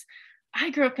 because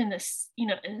I grew up in this, in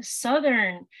the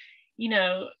Southern,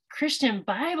 Christian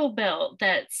Bible Belt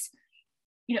that's,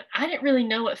 I didn't really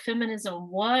know what feminism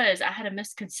was. I had a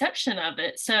misconception of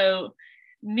it. So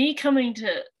me coming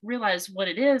to realize what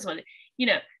it is, and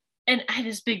I had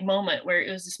this big moment where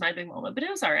it was just my big moment, but it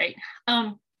was all right.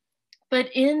 But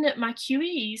in my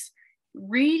QEs,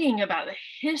 reading about the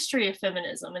history of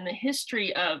feminism and the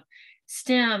history of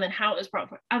STEM and how it was brought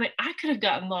forth, I mean, I could have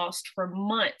gotten lost for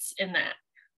months in that.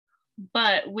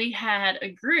 But we had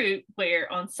a group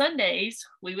where on Sundays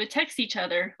we would text each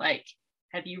other like,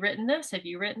 have you written this? Have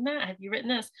you written that? Have you written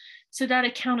this? So that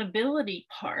accountability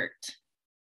part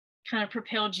kind of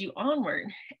propelled you onward.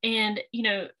 And,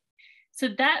 so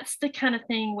that's the kind of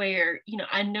thing where,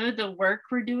 I know the work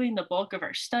we're doing, the bulk of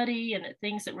our study and the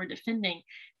things that we're defending,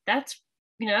 that's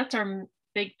our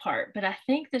big part. But I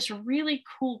think this really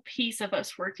cool piece of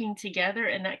us working together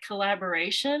and that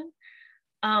collaboration,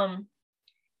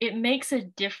 it makes a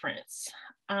difference,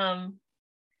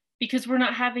 because we're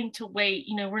not having to wait,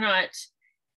 we're not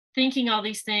thinking all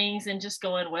these things and just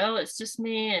going, well, it's just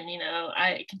me. And,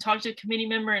 I can talk to a committee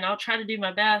member and I'll try to do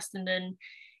my best. And then,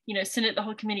 send it the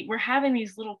whole committee. We're having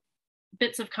these little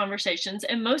bits of conversations,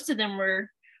 and most of them we're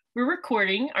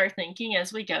recording our thinking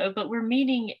as we go, but we're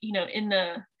meeting,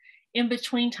 in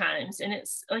between times. And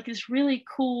it's like this really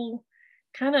cool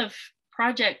kind of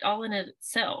project all in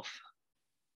itself.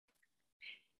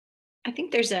 I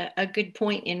think there's a good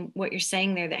point in what you're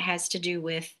saying there that has to do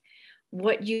with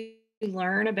what you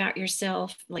learn about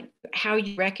yourself, like how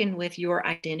you reckon with your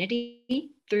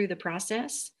identity through the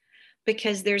process.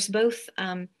 Because there's both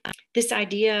this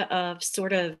idea of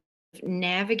sort of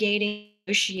navigating,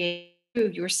 negotiating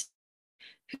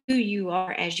who you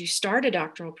are as you start a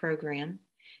doctoral program,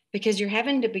 because you're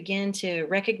having to begin to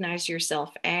recognize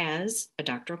yourself as a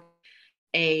doctor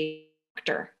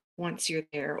once you're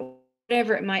there, or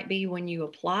whatever it might be when you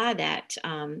apply that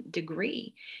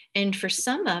degree. And for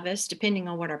some of us, depending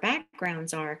on what our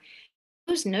backgrounds are,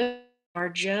 those notes are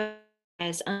just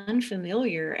as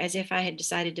unfamiliar as if I had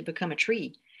decided to become a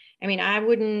tree. I mean,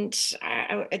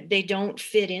 they don't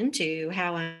fit into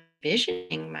how I'm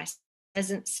envisioning myself. It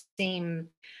doesn't seem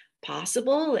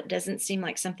possible. It doesn't seem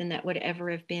like something that would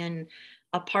ever have been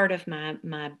a part of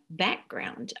my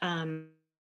background. And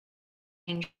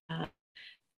I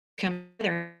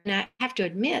have to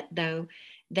admit, though,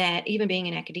 that even being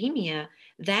in academia,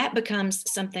 that becomes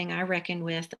something I reckon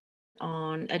with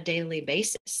on a daily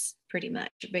basis, pretty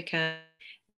much, because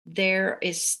there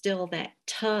is still that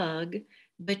tug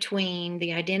between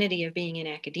the identity of being in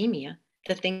academia,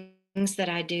 the things that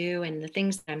I do and the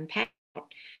things that I'm passionate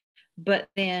about, but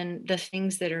then the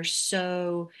things that are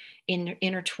so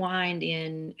intertwined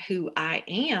in who I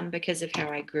am because of how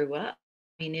I grew up.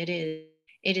 I mean, it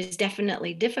is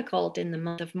definitely difficult in the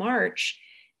month of March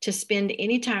to spend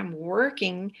any time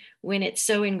working when it's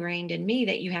so ingrained in me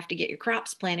that you have to get your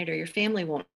crops planted or your family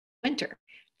won't winter.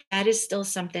 That is still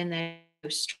something that,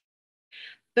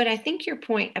 but I think your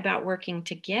point about working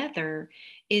together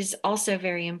is also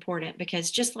very important, because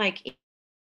just like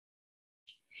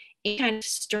any kind of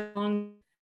strong,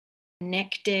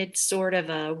 connected sort of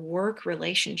a work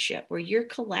relationship where you're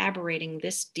collaborating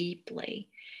this deeply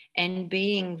and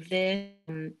being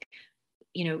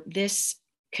this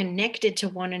connected to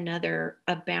one another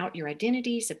about your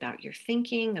identities, about your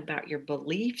thinking, about your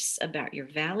beliefs, about your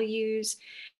values.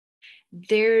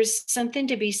 There's something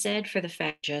to be said for the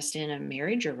fact, just in a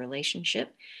marriage or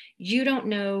relationship, you don't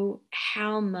know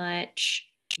how much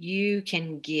you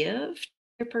can give to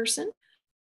your person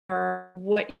or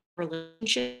what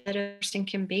relationship that a person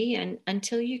can be, and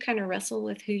until you kind of wrestle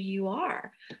with who you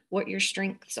are, what your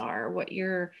strengths are, what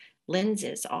your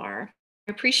lenses are.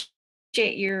 I appreciate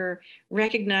your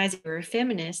recognizing you're a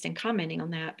feminist and commenting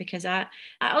on that, because I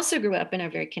also grew up in a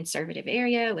very conservative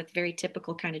area with very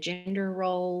typical kind of gender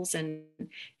roles, and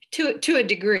to a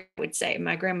degree, I would say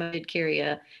my grandma did carry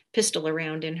a pistol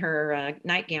around in her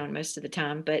nightgown most of the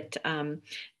time, but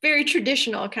very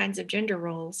traditional kinds of gender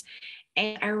roles.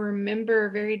 And I remember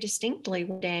very distinctly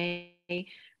one day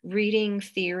reading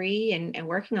theory and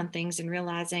working on things and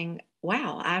realizing,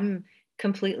 wow, I'm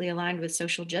completely aligned with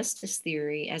social justice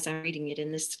theory as I'm reading it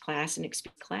in this class and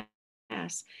experience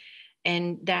class.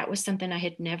 And that was something I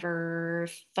had never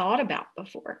thought about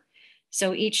before.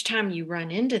 So each time you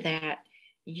run into that,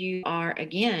 you are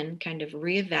again kind of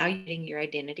reevaluating your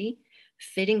identity,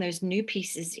 fitting those new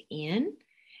pieces in,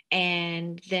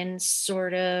 and then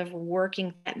sort of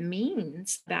working that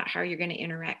means about how you're going to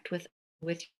interact with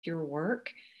your work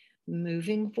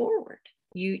moving forward.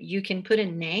 You can put a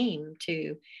name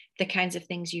to the kinds of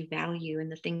things you value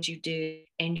and the things you do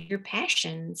and your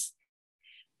passions,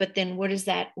 but then what does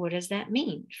that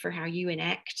mean for how you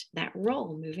enact that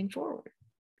role moving forward?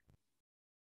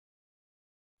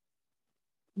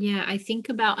 Yeah, I think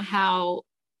about how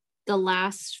the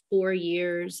last 4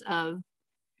 years of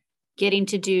getting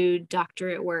to do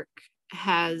doctorate work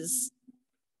has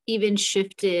even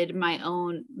shifted my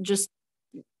own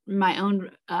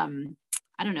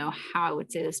I don't know how I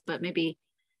would say this, but maybe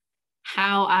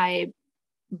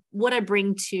what I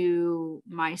bring to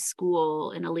my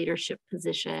school in a leadership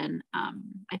position.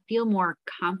 I feel more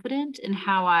confident in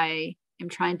how I am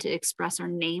trying to express or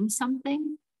name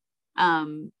something.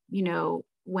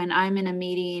 When I'm in a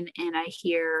meeting and I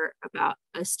hear about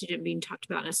a student being talked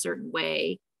about in a certain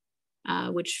way,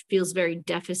 which feels very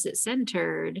deficit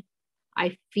centered,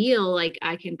 I feel like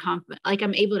like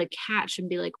I'm able to catch and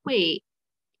be like, wait,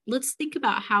 let's think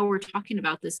about how we're talking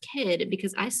about this kid,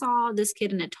 because I saw this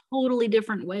kid in a totally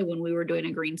different way when we were doing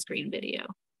a green screen video,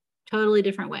 totally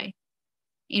different way.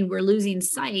 And we're losing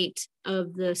sight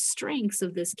of the strengths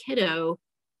of this kiddo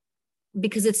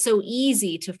because it's so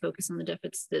easy to focus on the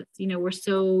deficits.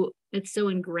 It's so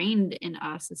ingrained in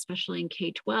us, especially in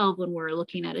K-12, when we're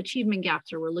looking at achievement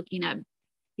gaps or we're looking at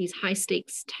these high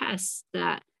stakes tests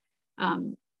that,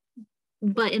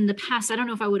 but in the past, I don't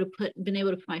know if I would have been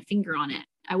able to put my finger on it.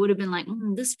 I would have been like,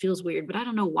 this feels weird, but I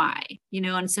don't know why,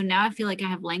 and so now I feel like I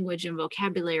have language and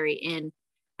vocabulary, and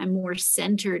I'm more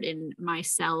centered in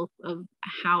myself of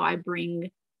how I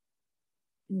bring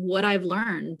what I've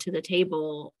learned to the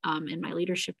table in my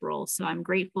leadership role. So I'm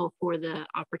grateful for the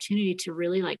opportunity to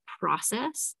really like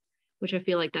process, which I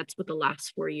feel like that's what the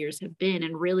last 4 years have been,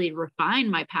 and really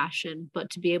refine my passion, but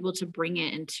to be able to bring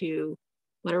it into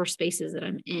whatever spaces that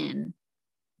I'm in.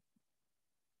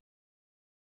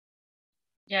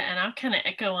 Yeah, and I'll kind of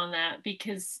echo on that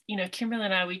because, Kimberly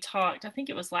and I, we talked, I think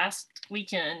it was last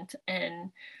weekend,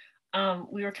 and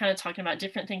we were kind of talking about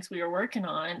different things we were working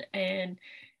on. And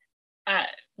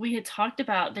we had talked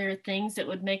about there are things that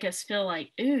would make us feel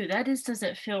like, ooh, that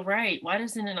doesn't feel right. Why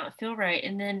doesn't it not feel right?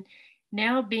 And then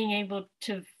now being able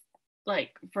to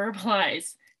like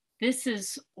verbalize, this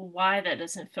is why that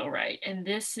doesn't feel right. And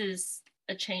this is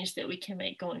a change that we can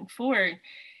make going forward.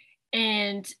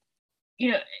 And,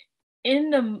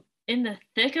 in the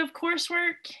thick of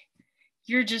coursework,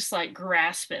 you're just like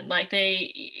grasping. Like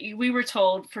we were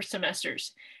told for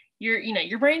semesters,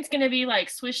 your brain's gonna be like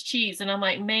Swiss cheese. And I'm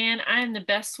like, man, I am the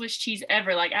best Swiss cheese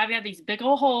ever. Like I've got these big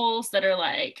old holes that are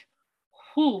like,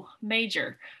 whoo,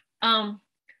 major.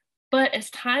 But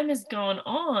as time has gone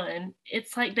on,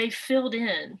 it's like they filled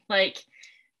in. Like,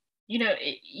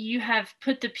 you have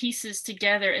put the pieces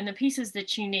together and the pieces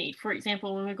that you need. For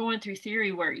example, when we're going through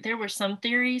theory work, there were some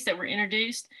theories that were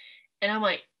introduced, and I'm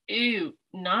like, ooh,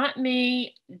 not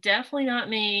me, definitely not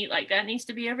me. Like that needs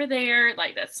to be over there.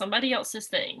 Like that's somebody else's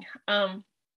thing.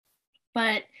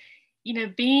 But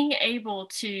being able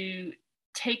to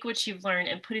take what you've learned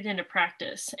and put it into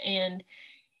practice. And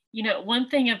one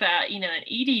thing about an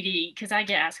EDD, because I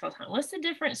get asked all the time, what's the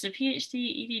difference of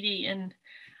PhD, EDD? And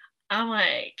I'm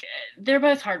like, they're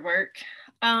both hard work.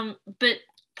 But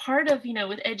part of,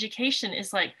 with education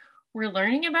is like, we're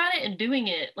learning about it and doing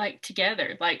it like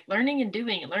together, like learning and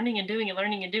doing and learning and doing and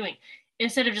learning and doing,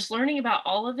 instead of just learning about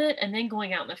all of it and then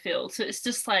going out in the field. So it's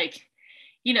just like,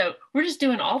 we're just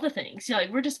doing all the things, like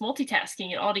we're just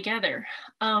multitasking it all together.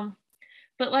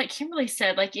 But like Kimberly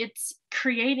said, like it's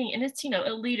creating, and it's,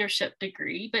 a leadership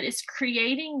degree, but it's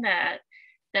creating that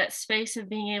space of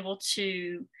being able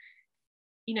to,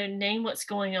 name what's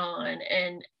going on,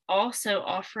 and also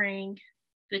offering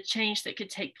the change that could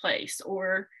take place.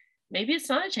 Or maybe it's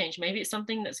not a change, maybe it's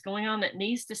something that's going on that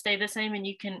needs to stay the same, and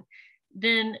you can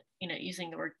then,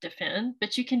 using the word defend,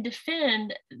 but you can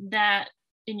defend that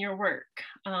in your work,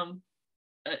 of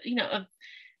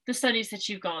the studies that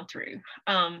you've gone through.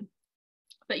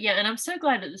 But yeah, and I'm so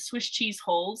glad that the Swiss cheese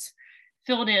holes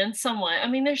filled in somewhat. I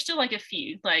mean, there's still like a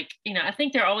few, like, I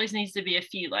think there always needs to be a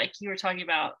few, like you were talking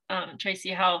about, Tracy,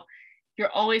 how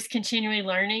you're always continually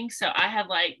learning. So I have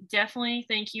like, definitely,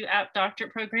 thank you, App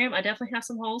Doctorate Program. I definitely have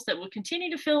some holes that will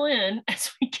continue to fill in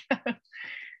as we go.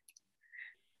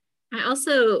 I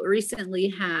also recently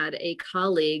had a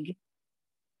colleague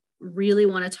really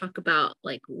want to talk about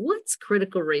like, what's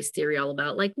critical race theory all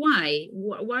about? Like, why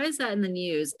is that in the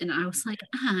news? And I was like,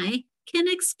 I can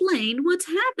explain what's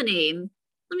happening.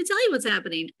 Let me tell you what's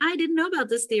happening. I didn't know about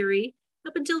this theory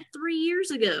up until 3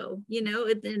 years ago,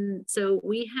 and so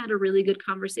we had a really good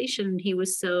conversation. He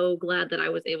was so glad that I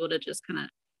was able to just kind of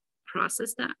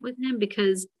process that with him,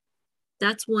 because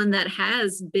that's one that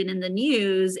has been in the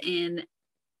news and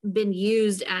been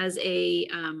used as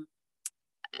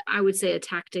I would say a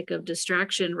tactic of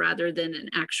distraction rather than an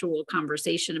actual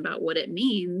conversation about what it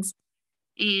means.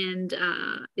 And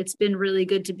it's been really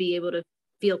good to be able to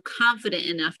feel confident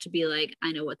enough to be like,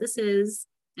 I know what this is.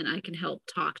 and I can help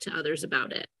talk to others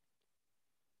about it.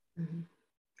 Mm-hmm.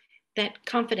 That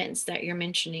confidence that you're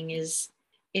mentioning is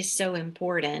so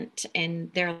important,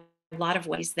 and there are a lot of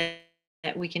ways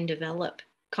that we can develop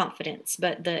confidence,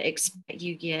 but the exposure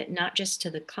you get not just to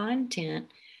the content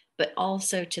but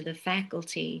also to the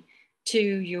faculty, to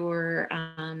your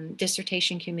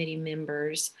dissertation committee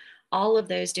members, all of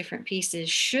those different pieces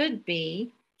should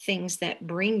be things that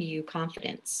bring you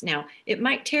confidence. Now, it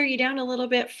might tear you down a little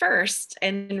bit first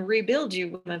and then rebuild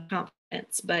you with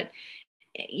confidence, but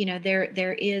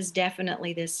there is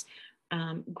definitely this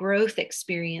growth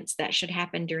experience that should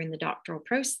happen during the doctoral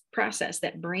process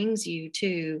that brings you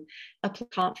to a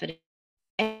confidence.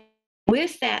 And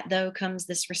with that, though, comes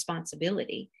this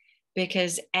responsibility,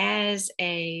 because as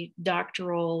a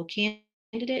doctoral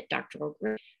candidate,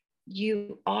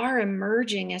 you are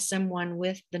emerging as someone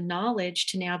with the knowledge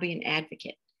to now be an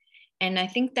advocate. And I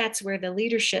think that's where the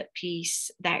leadership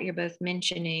piece that you're both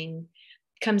mentioning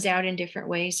comes out in different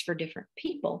ways for different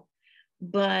people.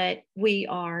 But we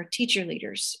are teacher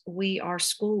leaders, we are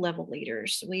school level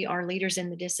leaders, we are leaders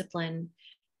in the discipline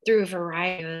through a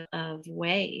variety of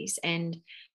ways. And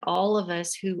all of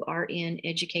us who are in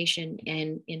education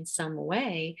and in some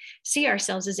way see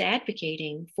ourselves as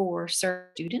advocating for certain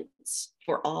students,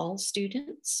 for all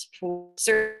students, for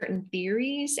certain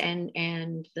theories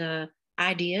and the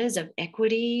ideas of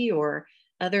equity or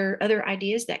other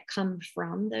ideas that come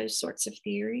from those sorts of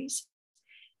theories.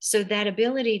 So that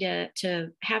ability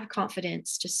to have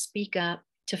confidence, to speak up,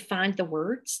 to find the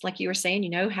words, like you were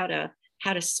saying,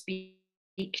 how to speak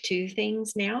to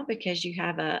things now because you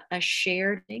have a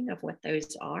shared thing of what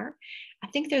those are. I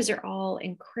think those are all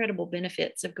incredible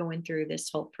benefits of going through this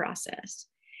whole process.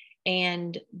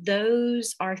 And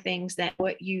those are things that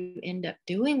what you end up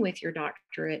doing with your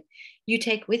doctorate, you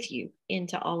take with you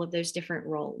into all of those different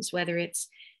roles, whether it's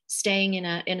staying in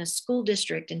a school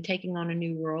district and taking on a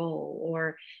new role,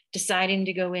 or deciding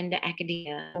to go into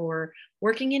academia, or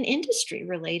working in industry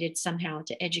related somehow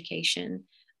to education,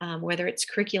 whether it's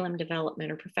curriculum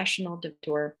development or professional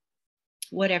or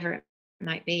whatever it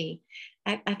might be.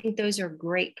 I think those are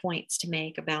great points to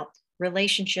make about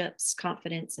relationships,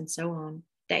 confidence, and so on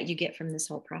that you get from this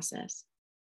whole process.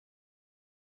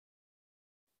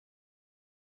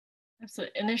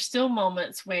 Absolutely. And there's still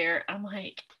moments where I'm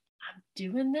like, I'm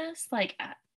doing this, like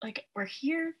we're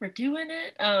here, we're doing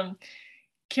it.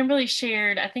 Kimberly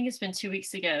shared, I think it's been 2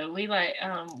 weeks ago,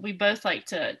 we both like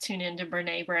to tune into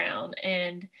Brene Brown,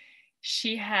 and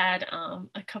she had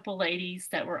a couple ladies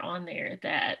that were on there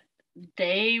that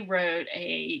they wrote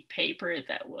a paper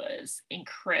that was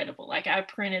incredible. Like, I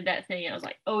printed that thing and I was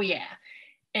like, oh yeah.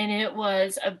 And it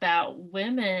was about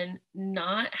women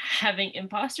not having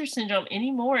imposter syndrome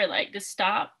anymore, like to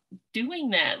stop doing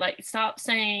that, like stop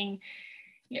saying,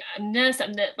 yeah, I'm this,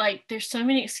 I'm that. Like, there's so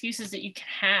many excuses that you can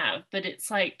have, but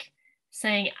it's like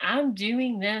saying, I'm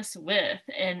doing this with.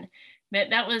 And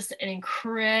that was an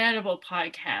incredible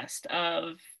podcast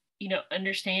of,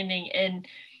 understanding. And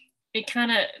it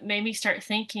kind of made me start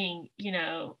thinking,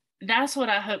 that's what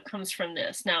I hope comes from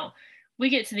this. Now, we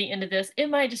get to the end of this,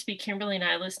 it might just be Kimberly and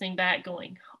I listening back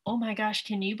going, oh my gosh,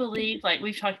 can you believe, like,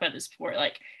 we've talked about this before,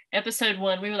 like episode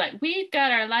 1, we were like, we've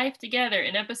got our life together.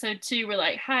 In episode 2, we're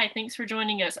like, hi, thanks for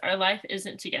joining us. Our life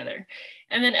isn't together.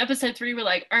 And then episode 3, we're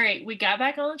like, all right, we got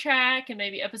back on the track. And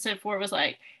maybe episode 4 was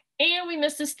like, and we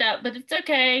missed a step, but it's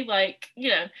okay. Like,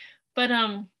 but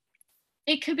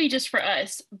it could be just for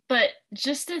us, but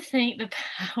just to think the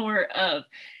power of,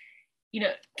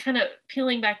 kind of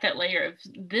peeling back that layer of,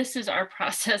 this is our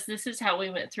process. This is how we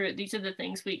went through it. These are the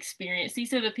things we experienced.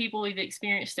 These are the people we've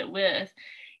experienced it with,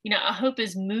 I hope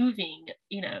is moving,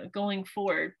 going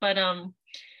forward. But,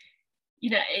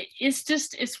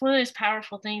 it's one of those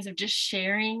powerful things of just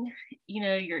sharing,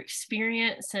 your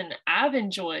experience. And I've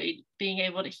enjoyed being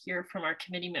able to hear from our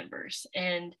committee members,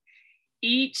 and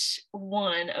each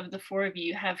one of the 4 of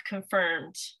you have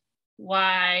confirmed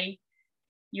why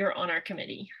you're on our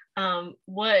committee.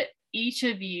 What each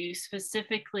of you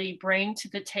specifically bring to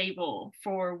the table,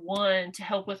 for 1, to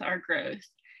help with our growth,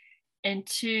 and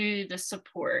 2, the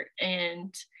support.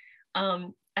 And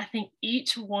I think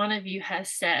each one of you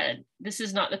has said, this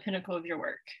is not the pinnacle of your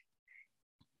work.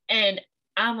 And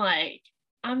I'm like,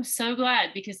 I'm so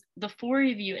glad, because the 4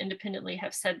 of you independently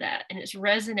have said that, and it's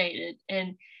resonated.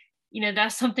 And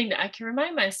that's something that I can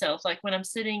remind myself, like when I'm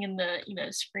sitting in the,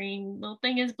 screen, little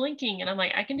thing is blinking and I'm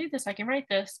like, I can do this, I can write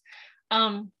this.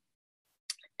 And,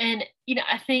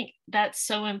 I think that's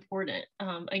so important.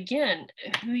 Again,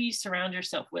 who you surround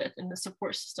yourself with and the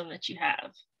support system that you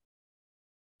have.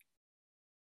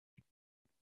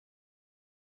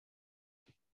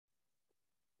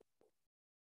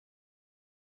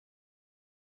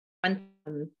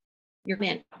 you're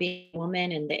meant to be a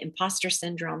woman and the imposter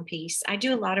syndrome piece. I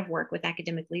do a lot of work with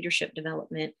academic leadership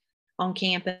development on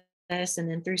campus and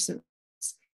then through some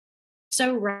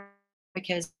so right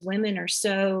because women are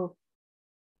so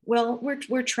well,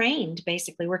 we're trained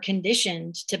basically. We're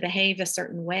conditioned to behave a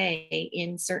certain way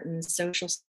in certain social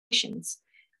situations.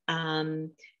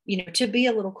 To be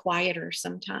a little quieter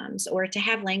sometimes, or to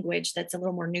have language that's a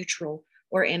little more neutral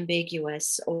or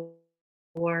ambiguous,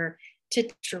 or to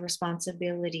take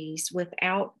responsibilities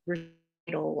without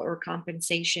recital or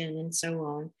compensation and so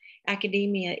on.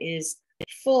 Academia is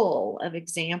full of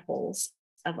examples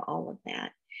of all of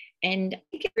that. And I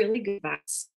think it's really good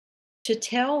advice to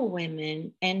tell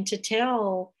women and to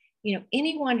tell,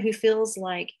 anyone who feels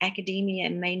like academia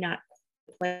may not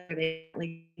play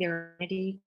their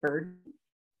identity burden,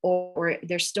 or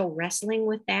they're still wrestling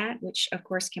with that, which of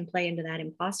course can play into that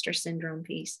imposter syndrome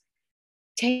piece.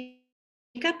 Take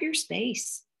up your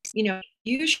space,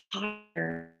 use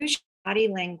body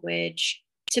language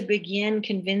to begin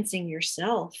convincing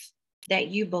yourself that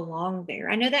you belong there.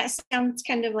 I know that sounds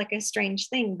kind of like a strange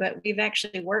thing, but we've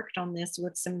actually worked on this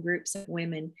with some groups of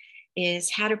women, is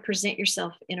how to present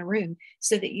yourself in a room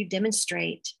so that you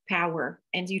demonstrate power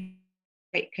and you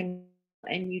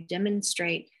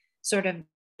demonstrate sort of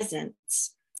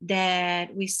presence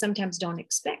that we sometimes don't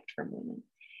expect from women.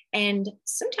 And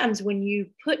sometimes when you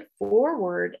put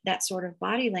forward that sort of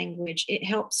body language, it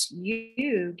helps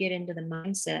you get into the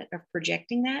mindset of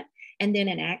projecting that and then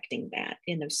enacting that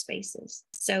in those spaces.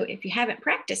 So if you haven't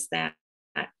practiced that,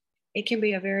 it can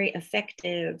be a very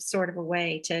effective sort of a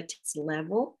way to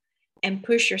level and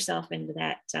push yourself into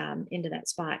that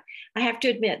spot. I have to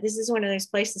admit, this is one of those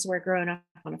places where growing up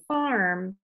on a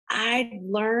farm, I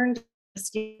learned the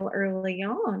skill early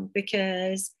on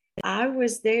because I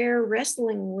was there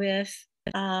wrestling with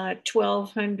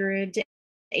 1,200 to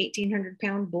 1,800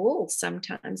 pound bulls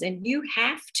sometimes. And you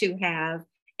have to have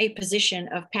a position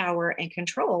of power and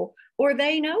control, or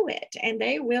they know it and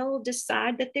they will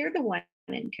decide that they're the one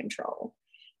in control.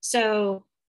 So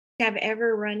have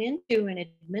ever run into an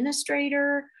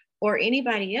administrator or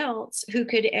anybody else who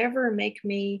could ever make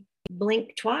me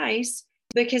blink twice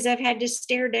because I've had to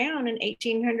stare down an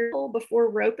 1,800 bull before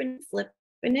roping, flipping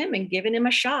him and giving him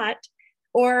a shot,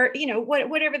 or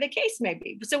whatever the case may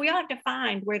be. So we all have to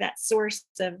find where that source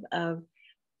of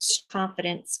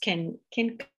confidence can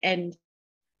and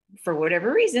for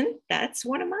whatever reason, that's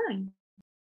one of mine.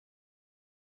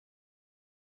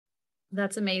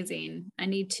 That's amazing. I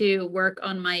need to work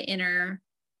on my inner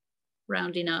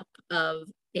rounding up of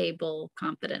able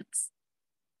confidence.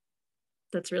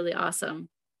 That's really awesome.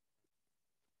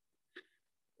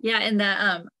 Yeah, and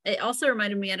that it also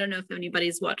reminded me, I don't know if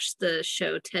anybody's watched the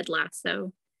show Ted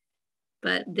Lasso,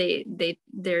 but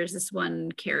there's this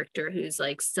one character who's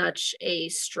like such a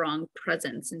strong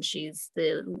presence, and she's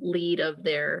the lead of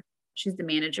she's the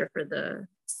manager for the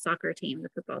soccer team, the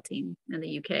football team in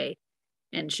the UK.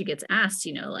 And she gets asked,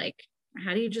 like,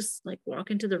 how do you just like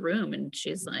walk into the room? And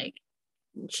she's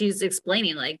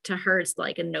explaining, like, to her, it's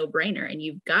like a no-brainer, and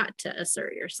you've got to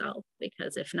assert yourself,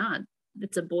 because if not,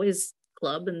 it's a boys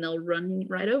club and they'll run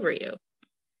right over you.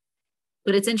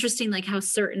 But it's interesting, like, how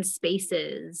certain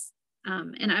spaces,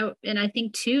 and I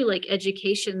think too, like,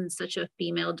 education is such a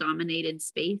female dominated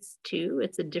space too.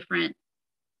 It's a different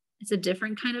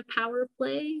kind of power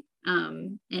play,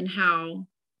 and how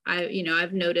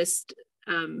I've noticed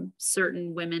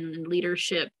certain women in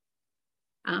leadership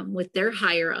with their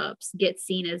higher ups get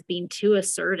seen as being too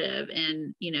assertive,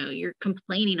 and you're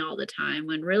complaining all the time,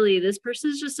 when really this person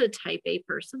is just a type A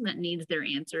person that needs their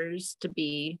answers to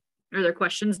be, or their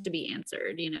questions to be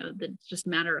answered, that's just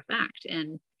matter of fact.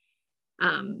 And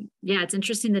it's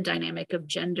interesting, the dynamic of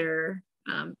gender,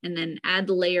 and then add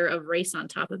the layer of race on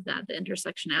top of that, the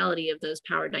intersectionality of those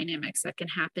power dynamics that can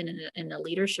happen in a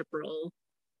leadership role.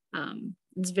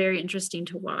 It's very interesting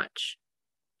to watch.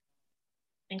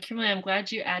 And Kimberly, I'm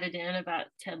glad you added in about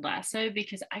Ted Lasso,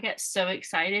 because I got so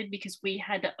excited because we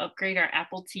had to upgrade our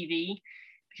Apple TV,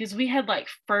 because we had like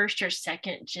first or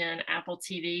second gen Apple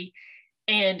TV.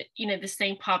 And, this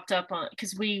thing popped up on,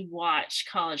 because we watch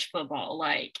college football,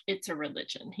 like it's a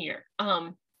religion here.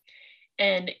 And,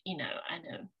 I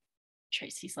know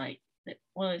Tracy's like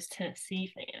one of those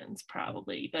Tennessee fans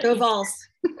probably, but Go Vols.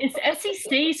 It's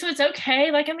SEC, so it's okay.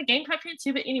 Like, I'm a Gamecock fan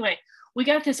too, but anyway, we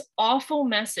got this awful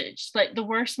message, like the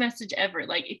worst message ever.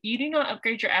 Like, if you do not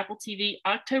upgrade your Apple TV,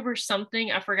 October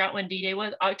something, I forgot when D-Day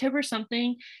was, October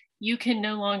something, you can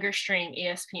no longer stream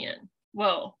ESPN.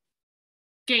 Whoa,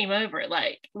 game over.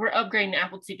 Like, we're upgrading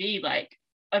Apple TV like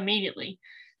immediately.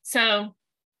 So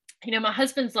you know, my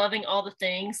husband's loving all the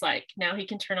things, like now he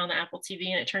can turn on the Apple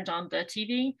TV and it turns on the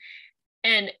TV,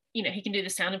 and, you know, he can do the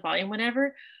sound and volume,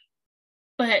 whatever.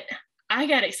 But I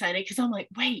got excited because I'm like,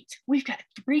 wait, we've got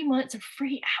 3 months of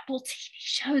free Apple TV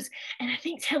shows. And I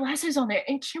think Ted Lasso's on there.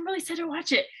 And Kimberly said to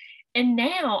watch it. And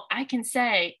now I can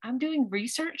say I'm doing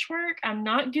research work. I'm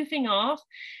not goofing off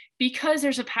because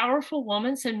there's a powerful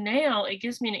woman. So now it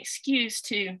gives me an excuse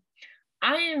to,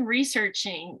 I am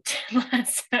researching Ted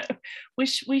Lasso,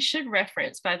 which we should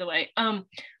reference, by the way.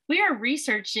 We are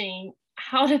researching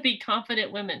how to be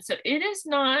confident women. So it is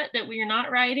not that we are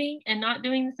not writing and not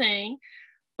doing the thing,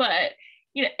 but,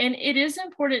 you know, and it is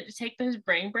important to take those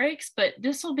brain breaks, but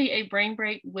this will be a brain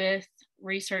break with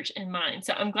research in mind.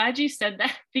 So I'm glad you said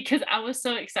that, because I was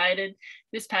so excited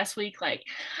this past week, like,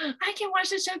 I can watch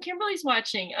the show Kimberly's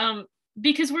watching,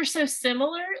 because we're so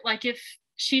similar. Like if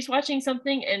she's watching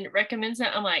something and recommends it,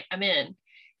 I'm like, I'm in.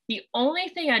 The only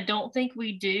thing I don't think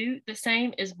we do the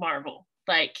same is Marvel.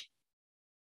 Like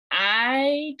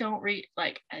I don't read,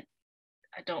 like I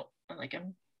don't, like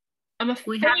I'm a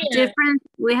we fan.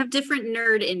 have different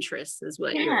nerd interests is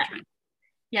what you're trying.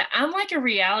 Yeah, I'm like a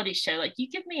reality show. Like you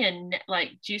give me a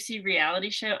like juicy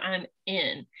reality show, I'm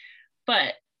in.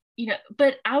 But you know,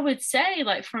 but I would say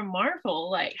like from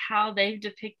Marvel, like how they've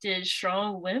depicted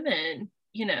strong women,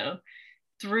 you know,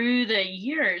 through the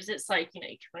years, it's like, you know,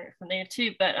 you can learn from there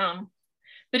too. But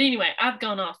anyway, I've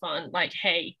gone off on like,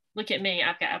 hey, look at me,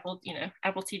 I've got Apple, you know,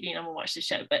 Apple TV, and I'm gonna watch the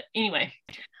show. But anyway,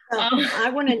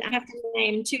 I have to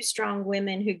name 2 strong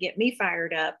women who get me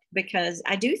fired up, because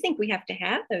I do think we have to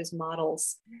have those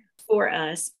models for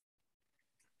us.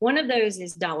 One of those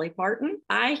is Dolly Parton.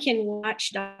 I can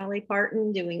watch Dolly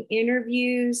Parton doing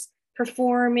interviews,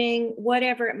 performing,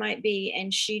 whatever it might be,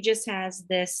 and she just has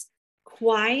this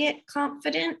quiet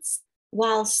confidence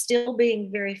while still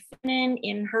being very feminine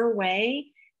in her way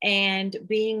and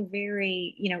being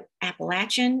very, you know,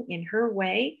 Appalachian in her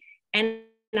way. And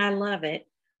I love it.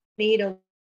 Need a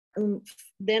oomph.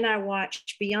 Then I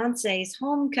watched Beyonce's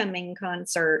homecoming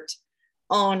concert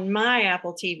on my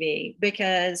Apple TV,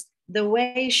 because the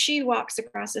way she walks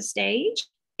across a stage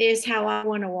is how I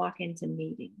want to walk into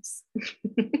meetings.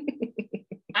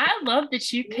 I love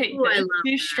that you picked those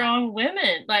 2 strong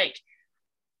women. Like,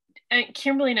 and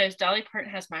Kimberly knows Dolly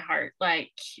Parton has my heart.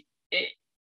 Like,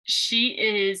 she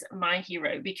is my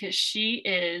hero, because she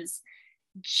is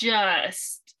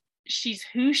just, she's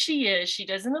who she is. She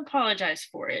doesn't apologize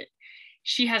for it.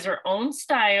 She has her own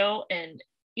style, and,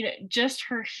 you know, just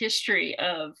her history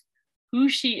of who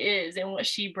she is and what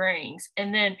she brings.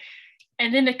 And then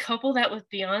to couple that with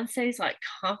Beyonce's like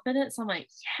confidence, I'm like,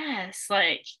 yes,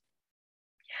 like,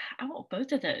 yeah, I want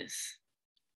both of those.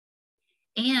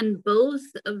 And both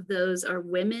of those are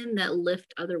women that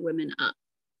lift other women up.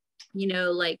 You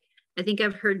know, like I think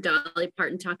I've heard Dolly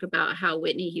Parton talk about how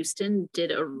Whitney Houston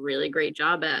did a really great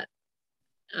job at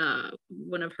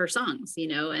one of her songs, you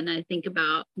know, and I think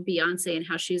about Beyonce and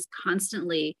how she's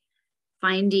constantly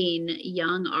finding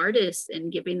young artists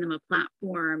and giving them a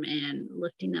platform and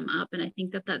lifting them up. And I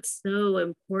think that that's so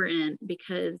important,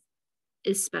 because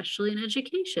especially in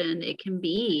education, it can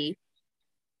be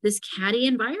this catty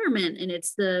environment, and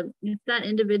it's that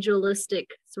individualistic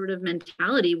sort of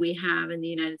mentality we have in the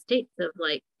United States of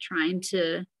like trying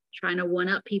to one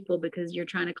up people because you're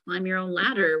trying to climb your own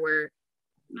ladder, where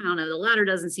I don't know, the ladder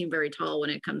doesn't seem very tall when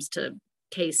it comes to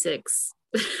K6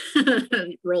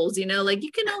 roles, you know, like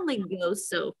you can only go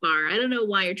so far. I don't know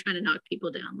why you're trying to knock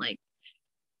people down. Like,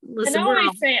 listen, and I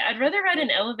always say I'd rather ride an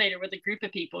elevator with a group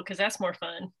of people, because that's more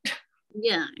fun.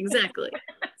 Yeah, exactly.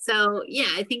 So yeah,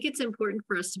 I think it's important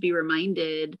for us to be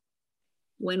reminded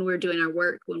when we're doing our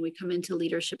work, when we come into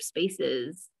leadership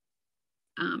spaces,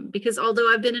 because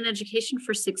although I've been in education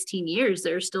for 16 years,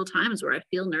 there are still times where I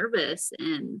feel nervous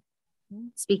and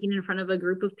speaking in front of a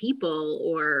group of people,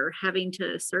 or having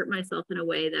to assert myself in a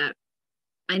way that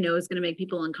I know is going to make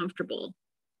people uncomfortable.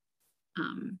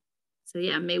 So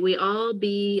yeah, may we all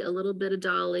be a little bit of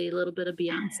Dolly, a little bit of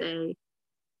Beyonce,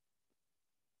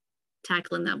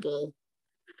 tackling that bull.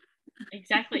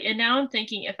 Exactly. And now I'm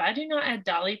thinking, if I do not add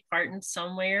Dolly Parton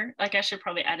somewhere, like I should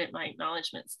probably add it in my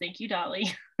acknowledgements. Thank you,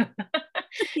 Dolly.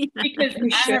 Because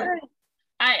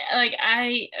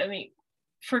I mean,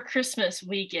 for Christmas,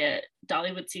 we get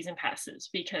Dollywood season passes,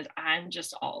 because I'm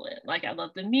just all in. Like, I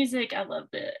love the music. I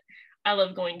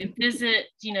love going to visit,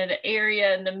 you know, the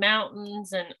area and the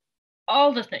mountains and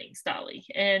all the things Dolly.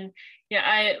 And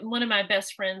yeah, one of my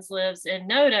best friends lives in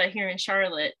NODA here in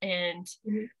Charlotte, and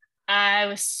I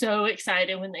was so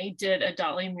excited when they did a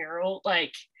Dolly mural,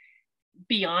 like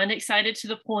beyond excited, to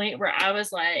the point where I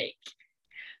was like,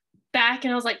 back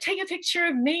and I was like, take a picture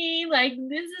of me. Like,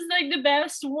 this is like the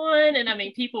best one. And I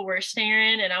mean, people were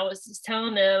staring, and I was just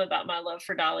telling them about my love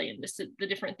for Dolly and just the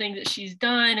different things that she's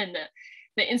done, and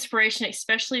the inspiration,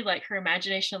 especially like her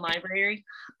imagination library.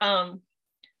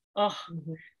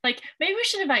 Like maybe we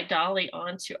should invite Dolly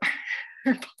onto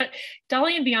our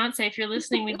Dolly and Beyonce, if you're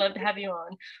listening, we'd love to have you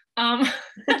on.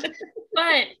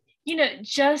 But you know,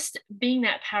 just being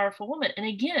that powerful woman. And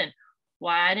again,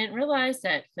 why I didn't realize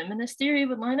that feminist theory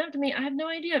would line up to me, I have no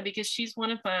idea, because she's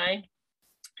one of my,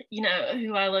 you know,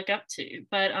 who I look up to.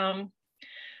 But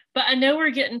I know we're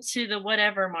getting to the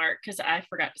whatever mark, because I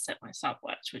forgot to set my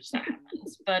stopwatch, which that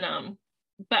happens. But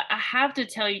I have to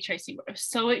tell you, Tracy, I'm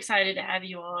so excited to have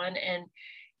you on, and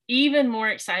even more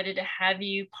excited to have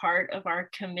you part of our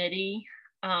committee.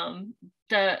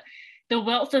 The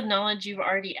wealth of knowledge you've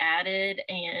already added,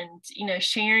 and, you know,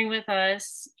 sharing with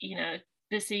us, you know,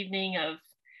 this evening of,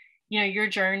 you know, your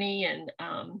journey and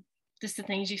just the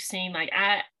things you've seen. Like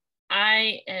I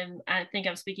think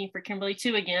I'm speaking for Kimberly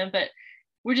too again, but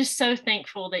we're just so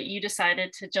thankful that you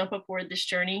decided to jump aboard this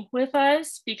journey with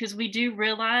us, because we do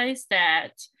realize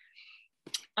that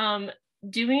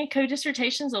doing a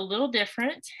co-dissertation is a little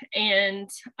different. And,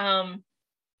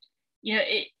 you know,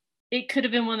 it could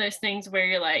have been one of those things where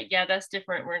you're like, yeah, that's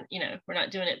different. We're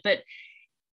not doing it. But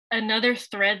another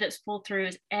thread that's pulled through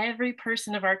is every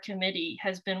person of our committee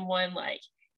has been one like,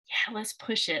 yeah, let's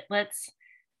push it. Let's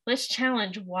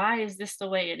challenge. Why is this the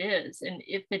way it is? And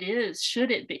if it is, should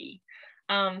it be?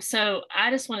 So I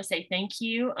just want to say thank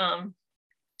you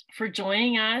for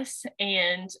joining us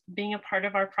and being a part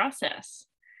of our process.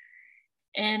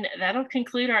 And that'll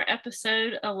conclude our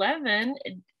episode 11.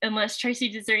 Unless, Tracy,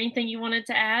 is there anything you wanted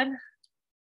to add?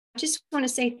 I just want to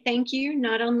say thank you,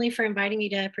 not only for inviting me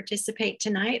to participate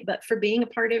tonight, but for being a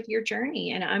part of your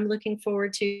journey. And I'm looking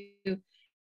forward to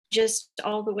just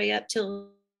all the way up till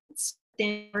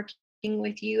then working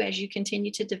with you as you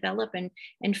continue to develop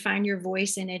and find your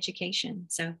voice in education.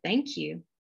 So thank you.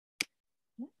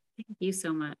 Thank you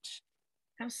so much.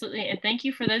 Absolutely. And thank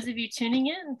you for those of you tuning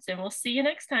in. So we'll see you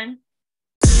next time.